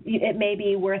 It may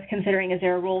be worth considering, is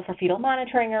there a role for fetal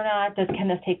monitoring or not? Can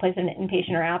this take place in an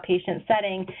inpatient or outpatient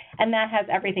setting? And that has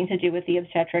everything to do with the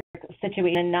obstetric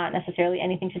situation, not necessarily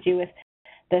anything to do with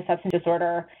the substance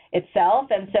disorder itself.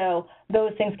 And so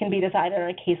those things can be decided on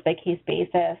a case-by-case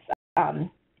basis.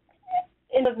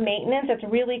 In the maintenance, it's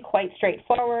really quite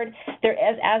straightforward. There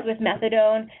is, as with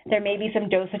methadone, there may be some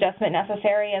dose adjustment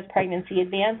necessary as pregnancy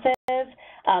advances.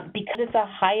 Because it's a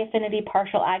high-affinity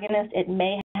partial agonist, it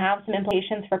may have some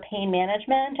implications for pain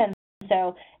management, and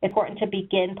so it's important to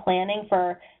begin planning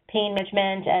for pain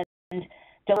management and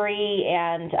delivery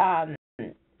and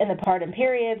in the postpartum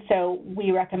period. So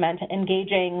we recommend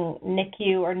engaging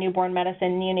NICU or newborn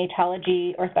medicine,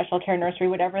 neonatology, or special care nursery,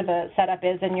 whatever the setup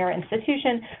is in your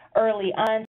institution, early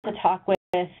on to talk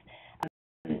with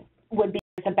would be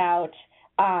about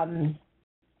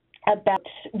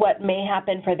what may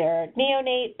happen for their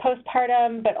neonate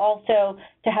postpartum, but also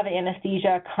to have an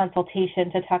anesthesia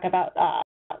consultation to talk about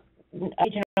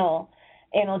regional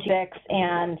analgesics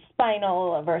and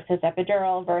spinal versus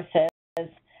epidural versus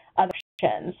other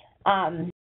options.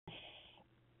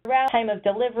 Around time of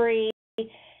delivery,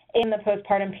 in the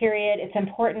postpartum period, it's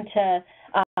important to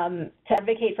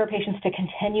advocate for patients to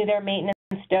continue their maintenance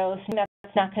dose.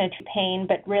 That's not going to treat pain,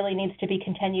 but really needs to be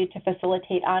continued to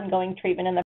facilitate ongoing treatment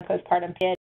in the postpartum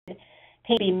period.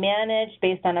 Pain be managed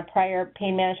based on a prior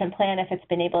pain management plan if it's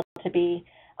been able to be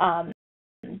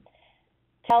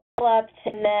developed,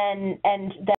 and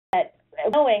that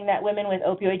knowing that women with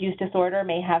opioid use disorder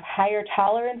may have higher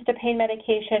tolerance to pain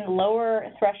medication,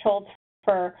 lower thresholds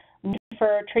for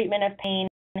treatment of pain,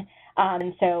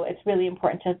 and so it's really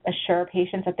important to assure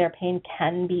patients that their pain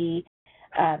can be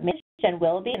managed and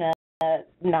will be in a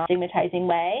non-stigmatizing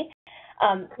way.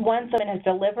 Once a woman has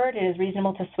delivered, it is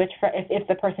reasonable to switch if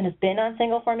the person has been on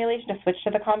single formulation, to switch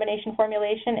to the combination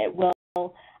formulation. It will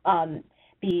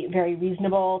be very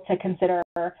reasonable to consider,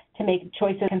 to make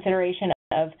choices, consideration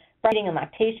of breastfeeding and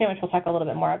lactation, which we'll talk a little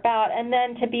bit more about, and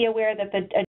then to be aware that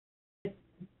the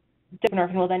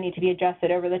buprenorphine will then need to be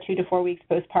adjusted over the 2 to 4 weeks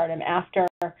postpartum after,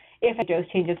 if dose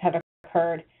changes have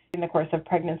occurred in the course of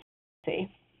pregnancy.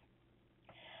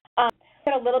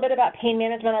 A little bit about pain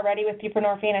management already with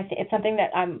buprenorphine. I think it's something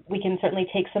that we can certainly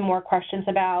take some more questions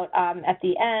about at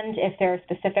the end if there are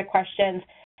specific questions.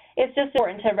 It's just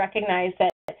important to recognize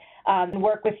that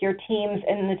work with your teams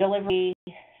in the delivery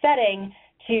setting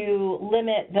to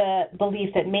limit the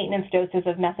belief that maintenance doses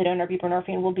of methadone or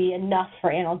buprenorphine will be enough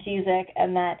for analgesic,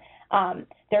 and that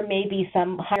there may be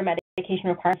some higher medication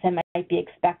requirements that might be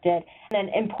expected. And then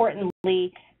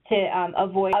importantly, to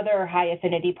avoid other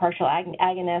high-affinity partial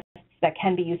agonists that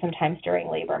can be used sometimes during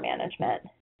labor management.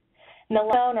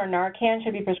 Naloxone or Narcan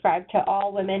should be prescribed to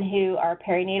all women who are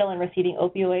perinatal and receiving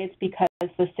opioids because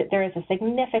there is a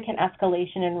significant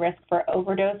escalation in risk for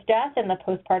overdose death in the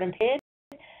postpartum period,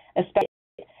 especially,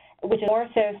 which is more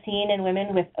so seen in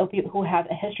women with who have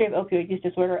a history of opioid use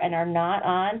disorder and are not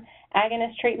on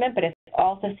agonist treatment, but it's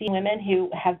also seen in women who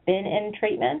have been in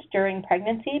treatment during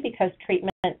pregnancy because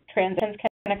treatment transitions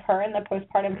can occur in the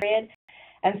postpartum period.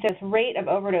 And so this rate of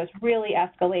overdose really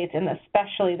escalates in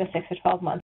especially the 6 to 12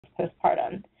 months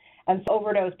postpartum. And so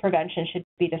overdose prevention should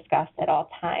be discussed at all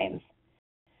times.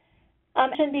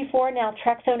 As mentioned before,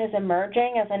 naltrexone is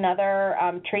emerging as another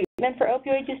treatment for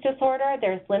opioid use disorder.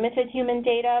 There's limited human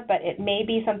data, but it may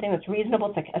be something that's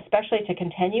reasonable, especially to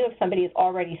continue if somebody is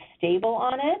already stable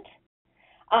on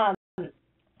it.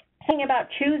 Thinking about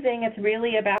choosing, it's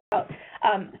really about,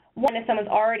 one, if someone's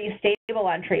already stable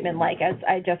on treatment, like as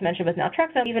I just mentioned with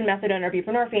naltrexone, even methadone or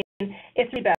buprenorphine,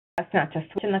 it's really best not to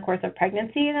switch in the course of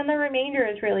pregnancy. And then the remainder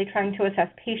is really trying to assess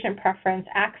patient preference,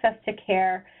 access to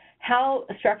care, how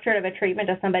structured of a treatment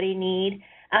does somebody need,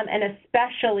 and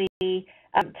especially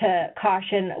to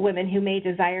caution women who may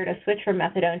desire to switch from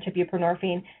methadone to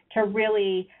buprenorphine to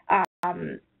really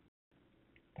to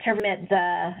remit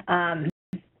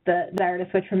the desire to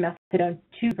switch from methadone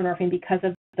to buprenorphine because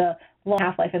of the long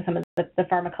half-life and some of the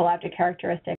pharmacologic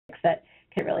characteristics that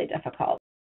can be really difficult.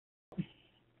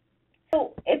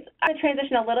 So I'm going to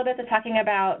transition a little bit to talking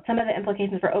about some of the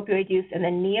implications for opioid use in the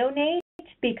neonate,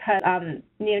 because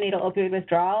neonatal opioid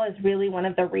withdrawal is really one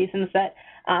of the reasons that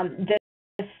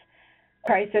this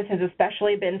crisis has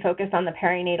especially been focused on the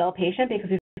perinatal patient, because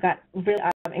we've got really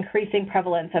increasing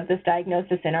prevalence of this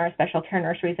diagnosis in our special care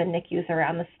nurseries and NICUs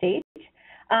around the state.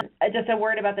 Just a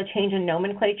word about the change in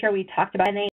nomenclature. We talked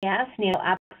about NAS,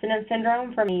 neonatal abstinence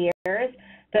syndrome, for many years.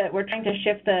 That we're trying to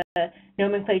shift the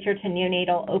nomenclature to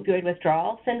neonatal opioid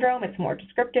withdrawal syndrome. It's more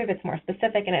descriptive, it's more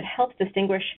specific, and it helps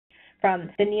distinguish from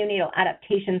the neonatal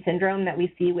adaptation syndrome that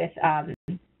we see with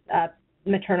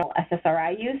maternal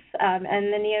SSRI use and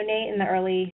the neonate in the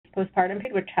early postpartum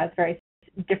period, which has very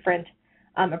different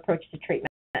approach to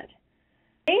treatment.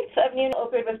 Rates of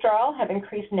neonatal opioid withdrawal have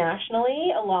increased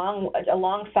nationally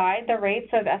alongside the rates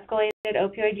of escalated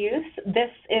opioid use.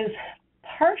 This is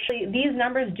partially, these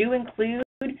numbers do include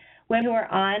women who are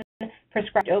on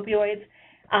prescribed opioids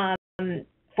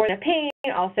for the pain,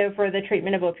 also for the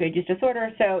treatment of opioid use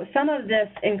disorder. So some of this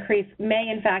increase may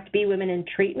in fact be women in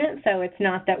treatment. So it's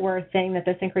not that we're saying that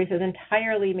this increase is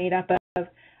entirely made up of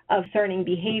concerning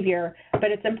behavior,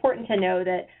 but it's important to know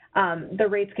that the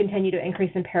rates continue to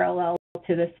increase in parallel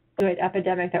to this opioid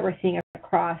epidemic that we're seeing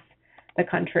across the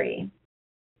country.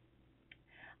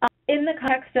 In the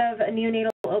context of a neonatal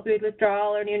opioid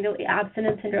withdrawal or neonatal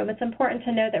abstinence syndrome, it's important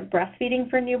to know that breastfeeding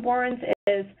for newborns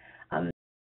is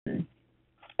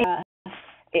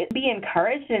be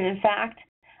encouraged, and in fact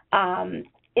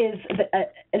is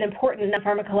an important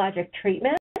pharmacologic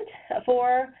treatment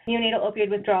for neonatal opioid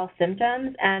withdrawal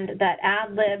symptoms, and that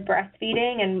ad-lib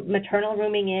breastfeeding and maternal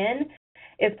rooming in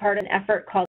is part of an effort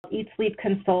called Eat, Sleep,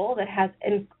 Console that has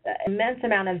an immense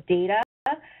amount of data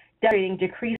demonstrating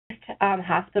decreased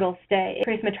hospital stay,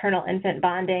 increased maternal-infant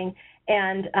bonding,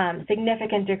 and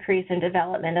significant decrease in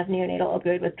development of neonatal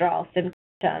opioid withdrawal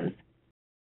symptoms.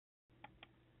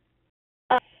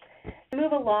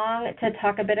 Move along to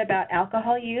talk a bit about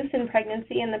alcohol use in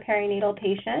pregnancy in the perinatal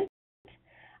patient.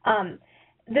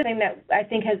 This thing that I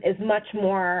think is much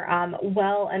more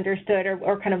well understood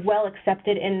or kind of well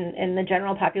accepted in the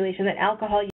general population, that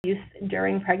alcohol use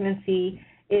during pregnancy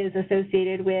is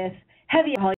associated with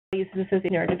heavy alcohol use is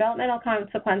associated with neurodevelopmental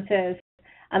consequences,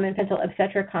 infantile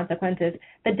obstetric consequences.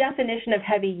 The definition of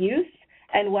heavy use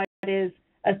and what is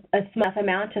a small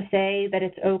amount to say that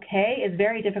it's okay is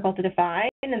very difficult to define,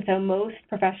 and so most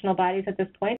professional bodies at this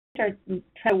point are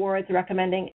towards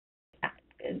recommending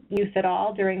use at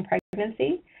all during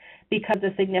pregnancy because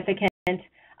of significant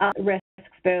risks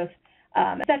both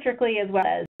obstetrically as well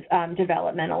as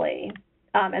developmentally.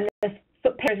 And this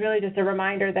paper is really just a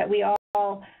reminder that we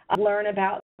all learn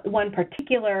about one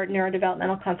particular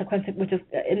neurodevelopmental consequence, which is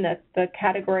in the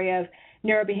category of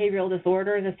neurobehavioral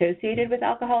disorders associated with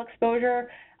alcohol exposure,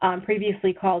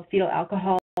 previously called fetal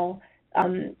alcohol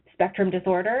spectrum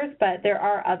disorders, but there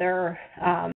are other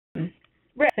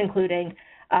risks, including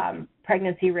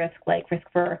pregnancy risk, like risk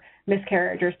for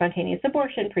miscarriage or spontaneous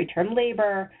abortion, preterm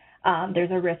labor.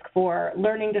 There's a risk for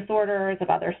learning disorders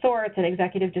of other sorts and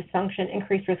executive dysfunction,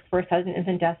 increased risk for sudden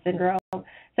infant death syndrome,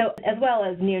 so as well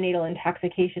as neonatal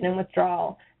intoxication and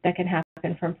withdrawal that can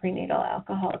happen from prenatal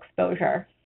alcohol exposure.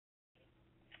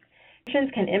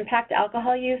 Can impact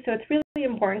alcohol use, so it's really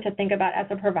important to think about as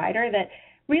a provider that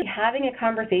really having a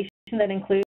conversation that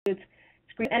includes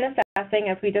screening and assessing,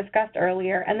 as we discussed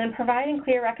earlier, and then providing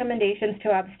clear recommendations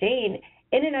to abstain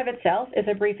in and of itself is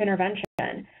a brief intervention.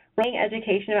 Providing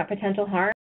education about potential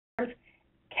harms,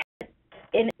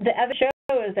 the evidence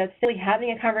shows that simply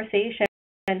having a conversation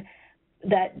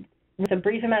that with a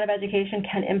brief amount of education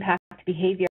can impact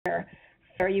behavior.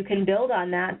 Or you can build on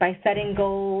that by setting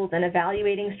goals and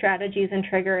evaluating strategies and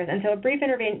triggers. And so a brief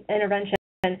intervention,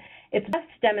 its best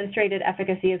demonstrated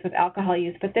efficacy is with alcohol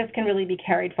use, but this can really be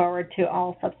carried forward to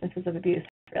all substances of abuse,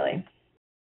 really.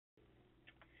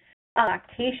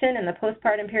 Lactation in the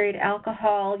postpartum period,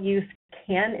 alcohol use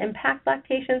can impact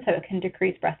lactation, so it can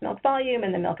decrease breast milk volume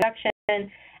and the milk production,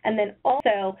 and then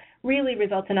also really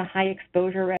results in a high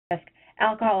exposure risk.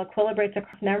 Alcohol equilibrates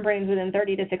across membranes within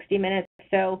 30 to 60 minutes,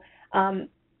 so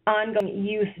ongoing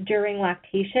use during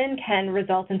lactation can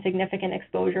result in significant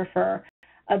exposure for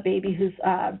a baby who's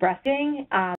breastfeeding,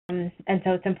 and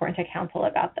so it's important to counsel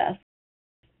about this.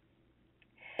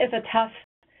 It's a tough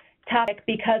topic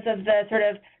because of the sort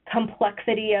of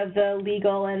complexity of the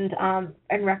legal and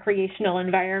recreational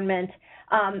environment.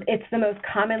 It's the most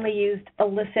commonly used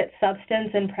illicit substance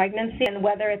in pregnancy, and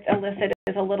whether it's illicit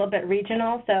is a little bit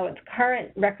regional, so its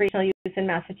current recreational use in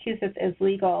Massachusetts is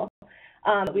legal.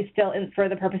 We still, for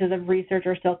the purposes of research,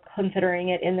 are still considering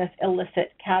it in this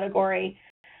illicit category.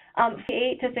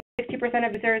 8 to 60%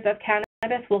 of users of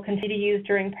cannabis will continue to use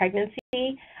during pregnancy,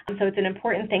 so it's an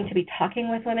important thing to be talking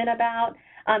with women about.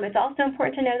 It's also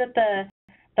important to know that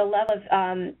the level of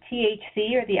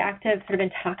THC, or the active sort of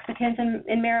intoxicant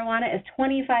in marijuana, is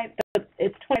 25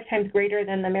 times greater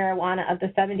than the marijuana of the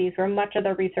 70s, where much of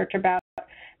the research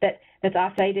that's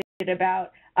cited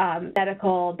about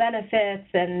medical benefits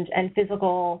and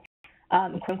physical,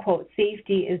 quote-unquote,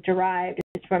 safety is derived.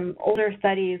 It's from older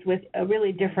studies with a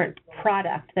really different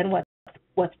product than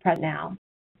what's present now.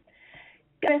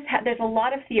 There's a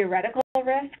lot of theoretical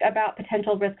risk about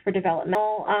potential risk for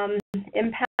developmental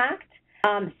impact.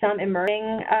 Some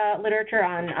emerging literature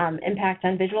on impact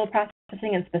on visual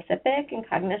processing and specific and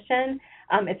cognition.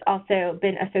 It's also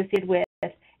been associated with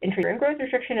intrauterine growth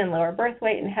restriction and lower birth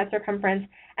weight and head circumference,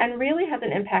 and really has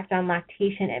an impact on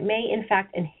lactation. It may, in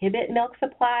fact, inhibit milk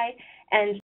supply,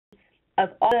 and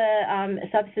of all the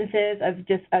substances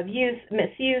of use,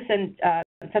 misuse, and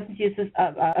substance uses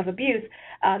of abuse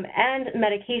and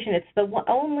medication, it's the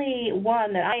only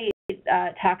one that I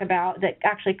talk about that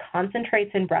actually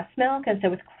concentrates in breast milk, and so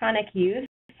with chronic use,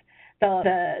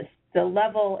 the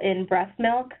level in breast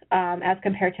milk as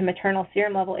compared to maternal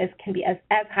serum level can be as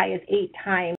high as 8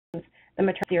 times the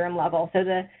maternal serum level. So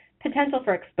the potential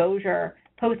for exposure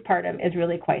postpartum is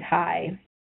really quite high.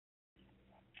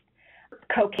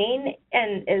 Cocaine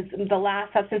is the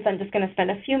last substance I'm just going to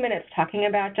spend a few minutes talking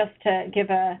about, just to give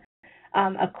a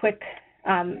quick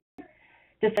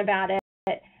just about it.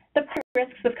 The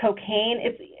risks of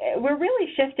cocaine, we're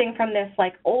really shifting from this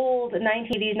like old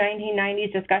 1980s,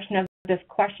 1990s discussion of this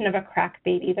question of a crack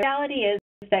baby. The reality is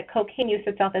that cocaine use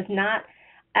itself is not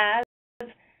as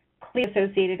clearly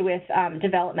associated with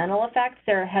developmental effects.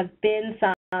 There have been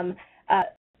some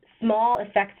small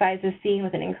effect sizes seen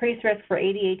with an increased risk for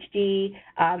ADHD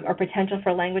or potential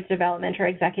for language development or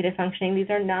executive functioning. These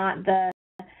are not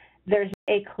there's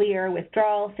a clear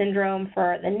withdrawal syndrome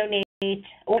for the neonate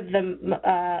or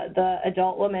the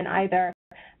adult woman either.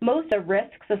 Most of the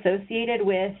risks associated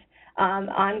with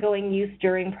ongoing use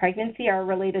during pregnancy are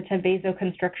related to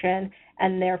vasoconstriction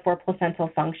and therefore placental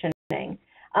functioning.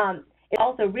 It's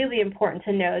also really important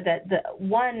to know that the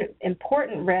one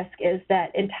important risk is that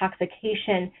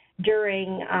intoxication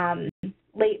during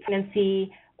late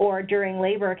pregnancy or during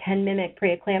labor can mimic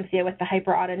preeclampsia with the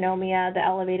hyperautonomia, the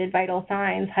elevated vital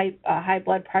signs, high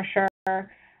blood pressure,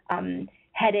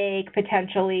 headache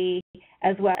potentially,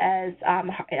 as well as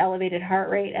elevated heart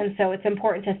rate. And so it's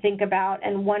important to think about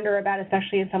and wonder about,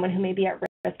 especially in someone who may be at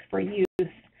risk for use,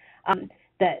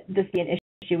 that this be an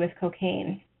issue with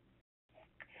cocaine.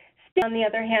 On the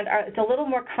other hand, it's a little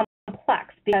more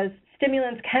complex because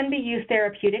stimulants can be used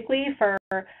therapeutically for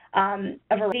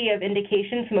a variety of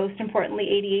indications, most importantly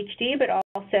ADHD, but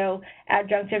also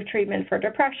adjunctive treatment for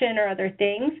depression or other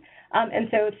things. And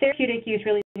so therapeutic use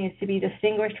really needs to be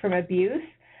distinguished from abuse.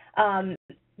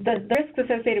 The risks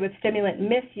associated with stimulant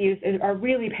misuse are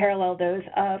really parallel those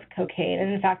of cocaine.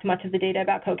 And in fact, much of the data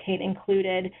about cocaine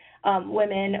included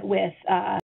women with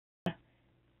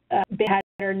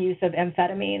pattern use of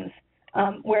amphetamines,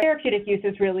 where therapeutic use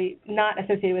is really not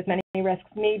associated with many risks,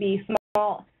 maybe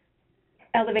small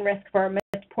elevated risk for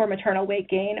poor maternal weight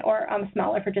gain or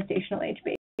smaller for gestational age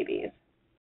babies.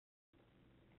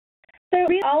 So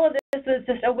all of this is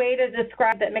just a way to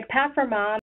describe that MCPAP for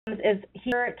Moms is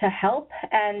here to help,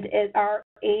 and our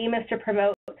aim is to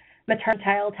promote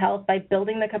maternal-child health by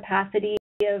building the capacity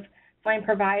of frontline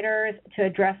providers to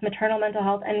address maternal mental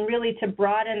health and really to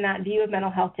broaden that view of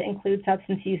mental health to include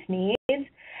substance use needs.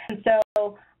 And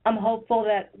so I'm hopeful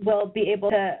that we'll be able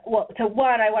to, I want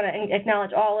to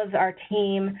acknowledge all of our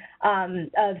team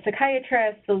of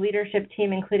psychiatrists, the leadership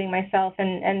team, including myself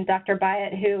and Dr.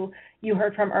 Byatt, who you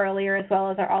heard from earlier, as well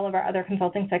as all of our other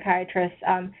consulting psychiatrists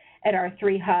at our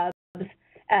 3 hubs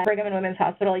at Brigham and Women's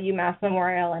Hospital, UMass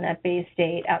Memorial, and at Bay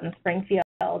State out in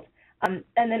Springfield. And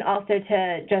then also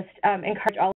to just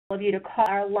encourage all of you to call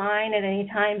our line at any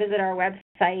time, visit our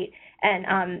website,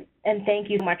 and thank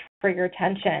you so much for your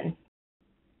attention.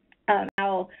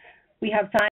 Now we have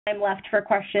time left for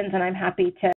questions, and I'm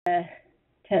happy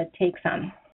to take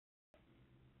some.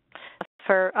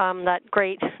 For that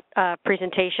great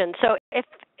presentation. So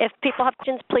if people have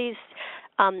questions, please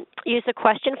use the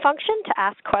question function to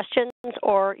ask questions,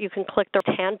 or you can click the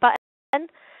hand button,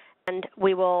 and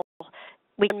we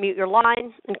can mute your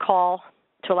line and call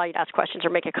to allow you to ask questions or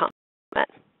make a comment.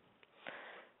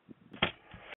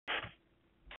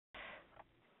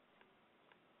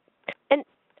 And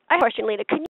I have a question, Leena.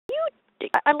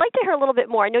 I'd like to hear a little bit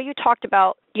more. I know you talked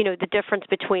about, the difference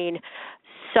between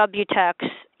Subutex,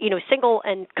 single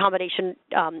and combination,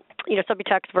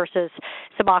 Subutex versus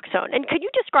Suboxone. And could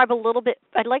you describe a little bit,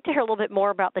 I'd like to hear a little bit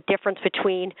more about the difference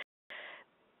between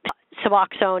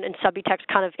Suboxone and Subutex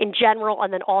kind of in general,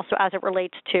 and then also as it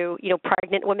relates to,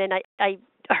 pregnant women. I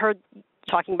heard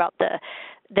talking about the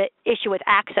issue with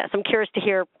access. I'm curious to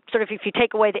hear sort of if you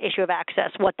take away the issue of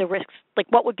access, what the risks,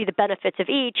 what would be the benefits of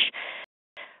each,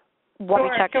 what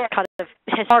Subutex kind of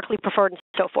historically preferred and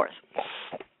so forth.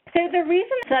 So the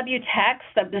reason Subutex,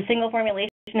 the single formulation,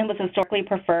 was historically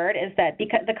preferred is that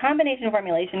because the combination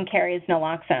formulation carries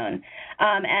naloxone.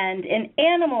 And in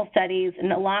animal studies,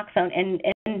 naloxone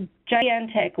in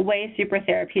gigantic, way super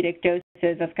therapeutic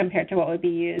doses as compared to what would be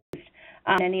used.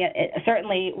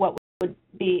 Certainly what would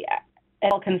be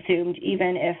all consumed,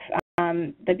 even if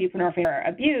the buprenorphine were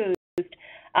abused,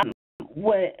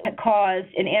 would cause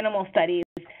in animal studies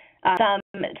some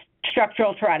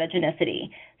structural teratogenicity.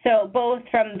 So both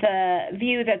from the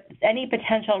view that any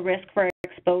potential risk for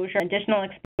exposure, additional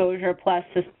exposure, plus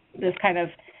this kind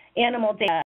of animal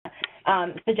data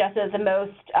suggests that the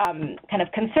most kind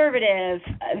of conservative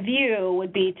view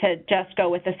would be to just go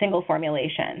with a single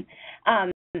formulation.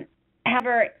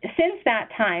 However, since that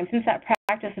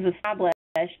practice is established,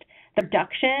 the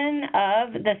reduction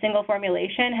of the single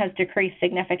formulation has decreased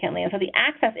significantly. And so the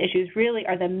access issues really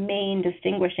are the main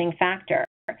distinguishing factor,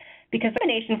 because the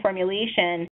combination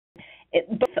formulation,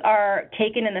 both are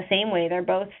taken in the same way. They're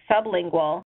both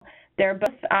sublingual. They're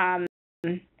both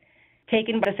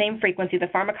taken by the same frequency. The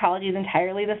pharmacology is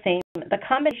entirely the same. The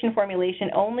combination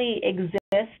formulation only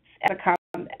exists as a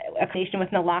combination with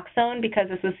naloxone because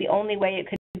this was the only way it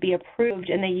could be approved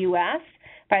in the U.S.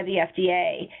 by the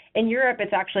FDA. In Europe,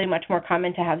 it's actually much more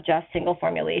common to have just single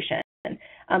formulation.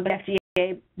 But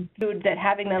FDA viewed that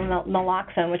having the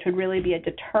naloxone, which would really be a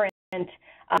deterrent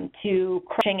to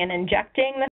crushing and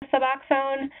injecting the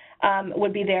Suboxone,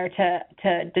 would be there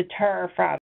to deter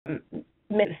from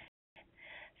misuse.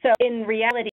 So in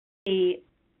reality,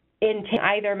 in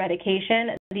either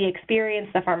medication, the experience,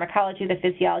 the pharmacology, the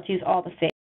physiology is all the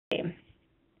same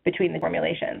between the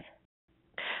formulations.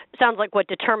 Sounds like what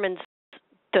determines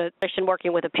the clinician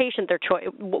working with a patient, their choice,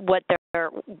 what the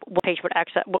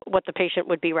patient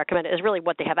would be recommended is really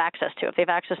what they have access to. If they have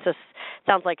access to,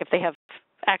 sounds like if they have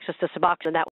access to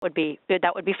Suboxone, that would be fine.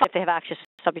 If they have access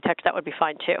to Subutex, that would be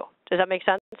fine too. Does that make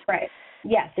sense? Right.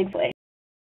 Yes, exactly.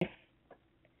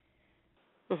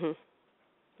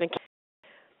 Thank you.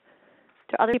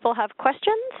 Do other people have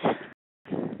questions?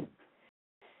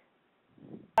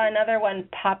 another one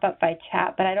pop up by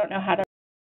chat, but I don't know how to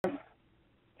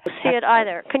see it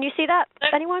either. Can you see that?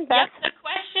 Anyone? Beth? Yep. The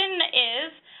question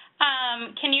is,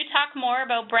 can you talk more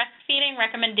about breastfeeding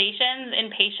recommendations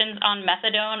in patients on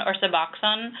methadone or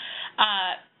Suboxone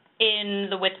in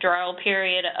the withdrawal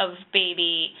period of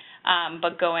baby,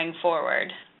 but going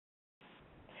forward?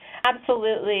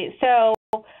 Absolutely. So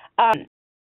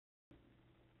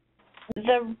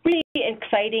the really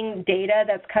exciting data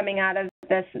that's coming out of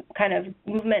this kind of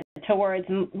movement towards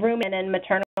rumen and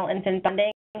maternal infant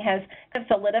bonding has kind of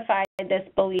solidified this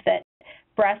belief that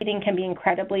breastfeeding can be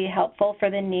incredibly helpful for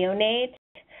the neonate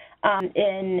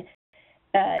in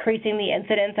increasing the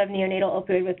incidence of neonatal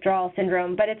opioid withdrawal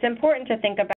syndrome. But it's important to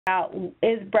think about,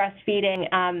 is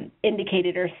breastfeeding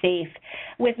indicated or safe?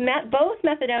 With both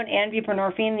methadone and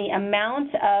buprenorphine, the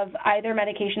amount of either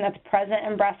medication that's present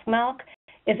in breast milk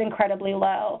is incredibly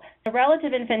low. The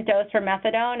relative infant dose for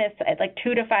methadone is at like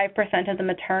 2 to 5% of the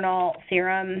maternal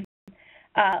serum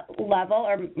level,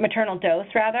 or maternal dose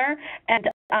rather, and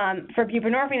for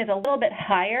buprenorphine is a little bit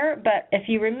higher, but if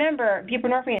you remember,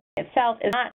 buprenorphine itself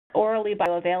is not orally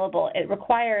bioavailable. It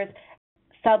requires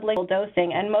sublingual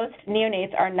dosing, and most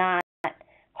neonates are not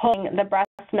holding the breast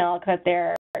milk that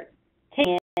they're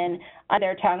taking in on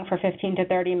their tongue for 15 to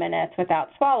 30 minutes without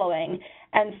swallowing,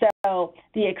 and so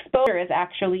the exposure is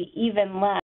actually even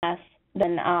less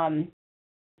than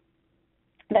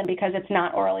because it's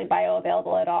not orally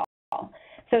bioavailable at all.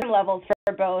 So some levels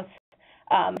for both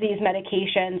these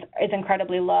medications is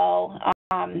incredibly low,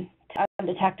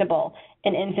 undetectable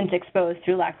in infants exposed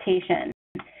through lactation.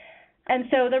 And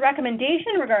so the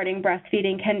recommendation regarding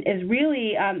breastfeeding is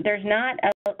really, there's not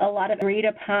a lot of agreed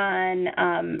upon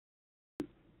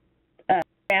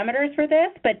parameters for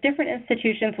this, but different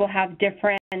institutions will have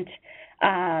different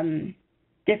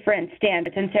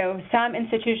standards. And so some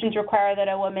institutions require that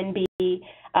a woman be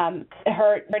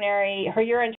her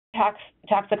urine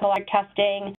toxicologic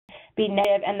testing be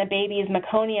negative and the baby's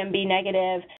meconium be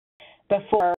negative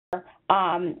before the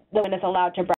woman is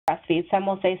allowed to breastfeed. Some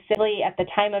will say simply at the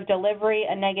time of delivery,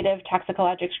 a negative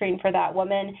toxicologic screen for that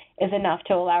woman is enough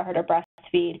to allow her to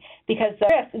breastfeed, because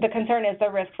the concern is the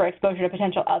risk for exposure to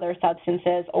potential other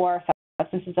substances or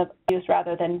substances of abuse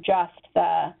rather than just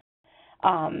the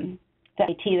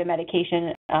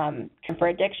medication for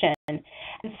addiction. And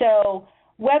so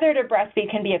whether to breastfeed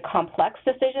can be a complex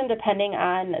decision depending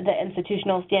on the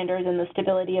institutional standards and the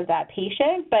stability of that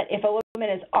patient. But if a woman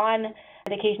is on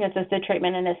medication-assisted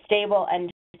treatment and is stable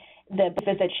and the belief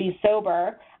is that she's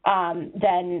sober,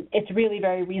 then it's really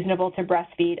very reasonable to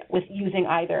breastfeed with using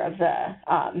either of the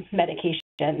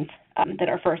medications that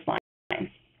are first line.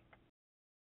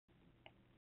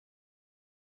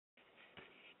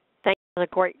 Thank you. That's a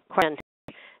great question.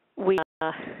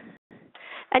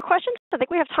 And questions? I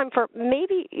think we have time for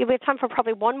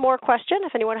probably one more question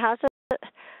if anyone has it.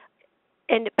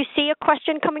 And if you see a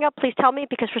question coming up, please tell me,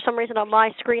 because for some reason on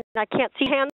my screen I can't see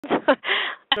hands. I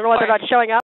don't know why they're not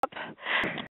showing up.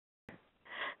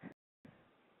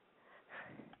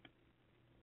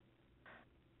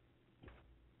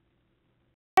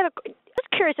 I was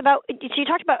curious about, you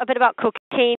talked a bit about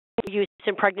cocaine use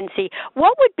in pregnancy.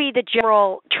 What would be the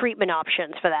general treatment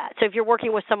options for that? So if you're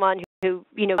working with someone who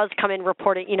does come in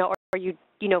reporting, or you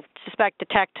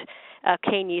detect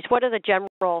cocaine use, what are the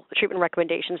general treatment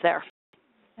recommendations there?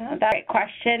 That's a great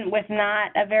question with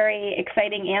not a very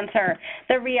exciting answer.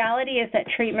 The reality is that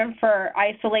treatment for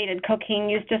isolated cocaine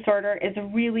use disorder is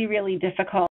really, really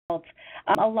difficult.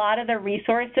 A lot of the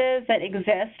resources that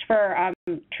exist for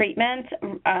treatment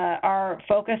are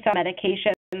focused on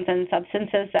medications and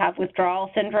substances that have withdrawal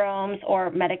syndromes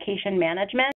or medication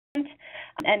management.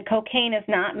 And cocaine is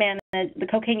not managed. The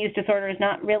cocaine use disorder is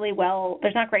not really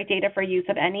there's not great data for use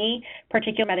of any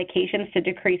particular medications to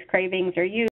decrease cravings or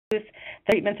use. The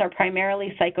treatments are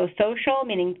primarily psychosocial,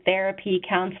 meaning therapy,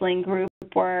 counseling, group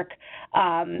work,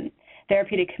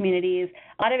 therapeutic communities.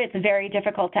 A lot of it's very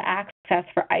difficult to access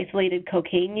for isolated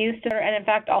cocaine use disorder, and in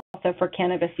fact also for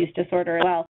cannabis use disorder as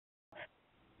well.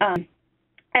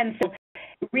 And so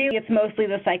really it's mostly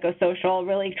the psychosocial,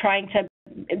 really trying to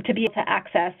be able to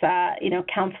access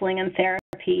counseling and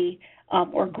therapy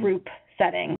or group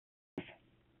settings.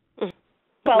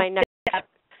 Well,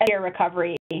 peer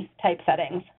recovery type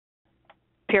settings.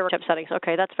 Peer type settings.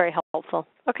 Okay, that's very helpful.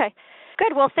 Okay,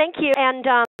 good. Well, thank you, and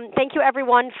thank you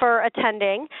everyone for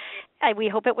attending. We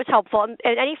hope it was helpful. And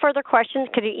any further questions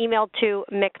can be emailed to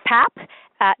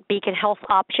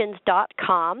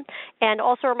MCPAP@beaconhealthoptions.com. And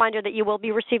also a reminder that you will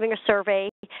be receiving a survey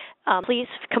please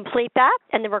complete that,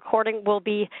 and the recording will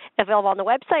be available on the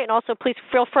website. And also, please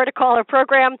feel free to call our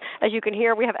program. As you can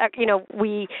hear, we have,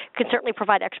 we can certainly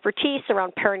provide expertise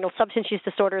around perinatal substance use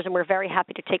disorders, and we're very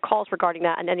happy to take calls regarding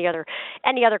that and any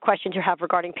other questions you have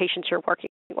regarding patients you're working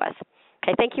with.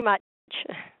 Okay, thank you much.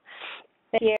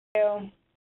 Thank you.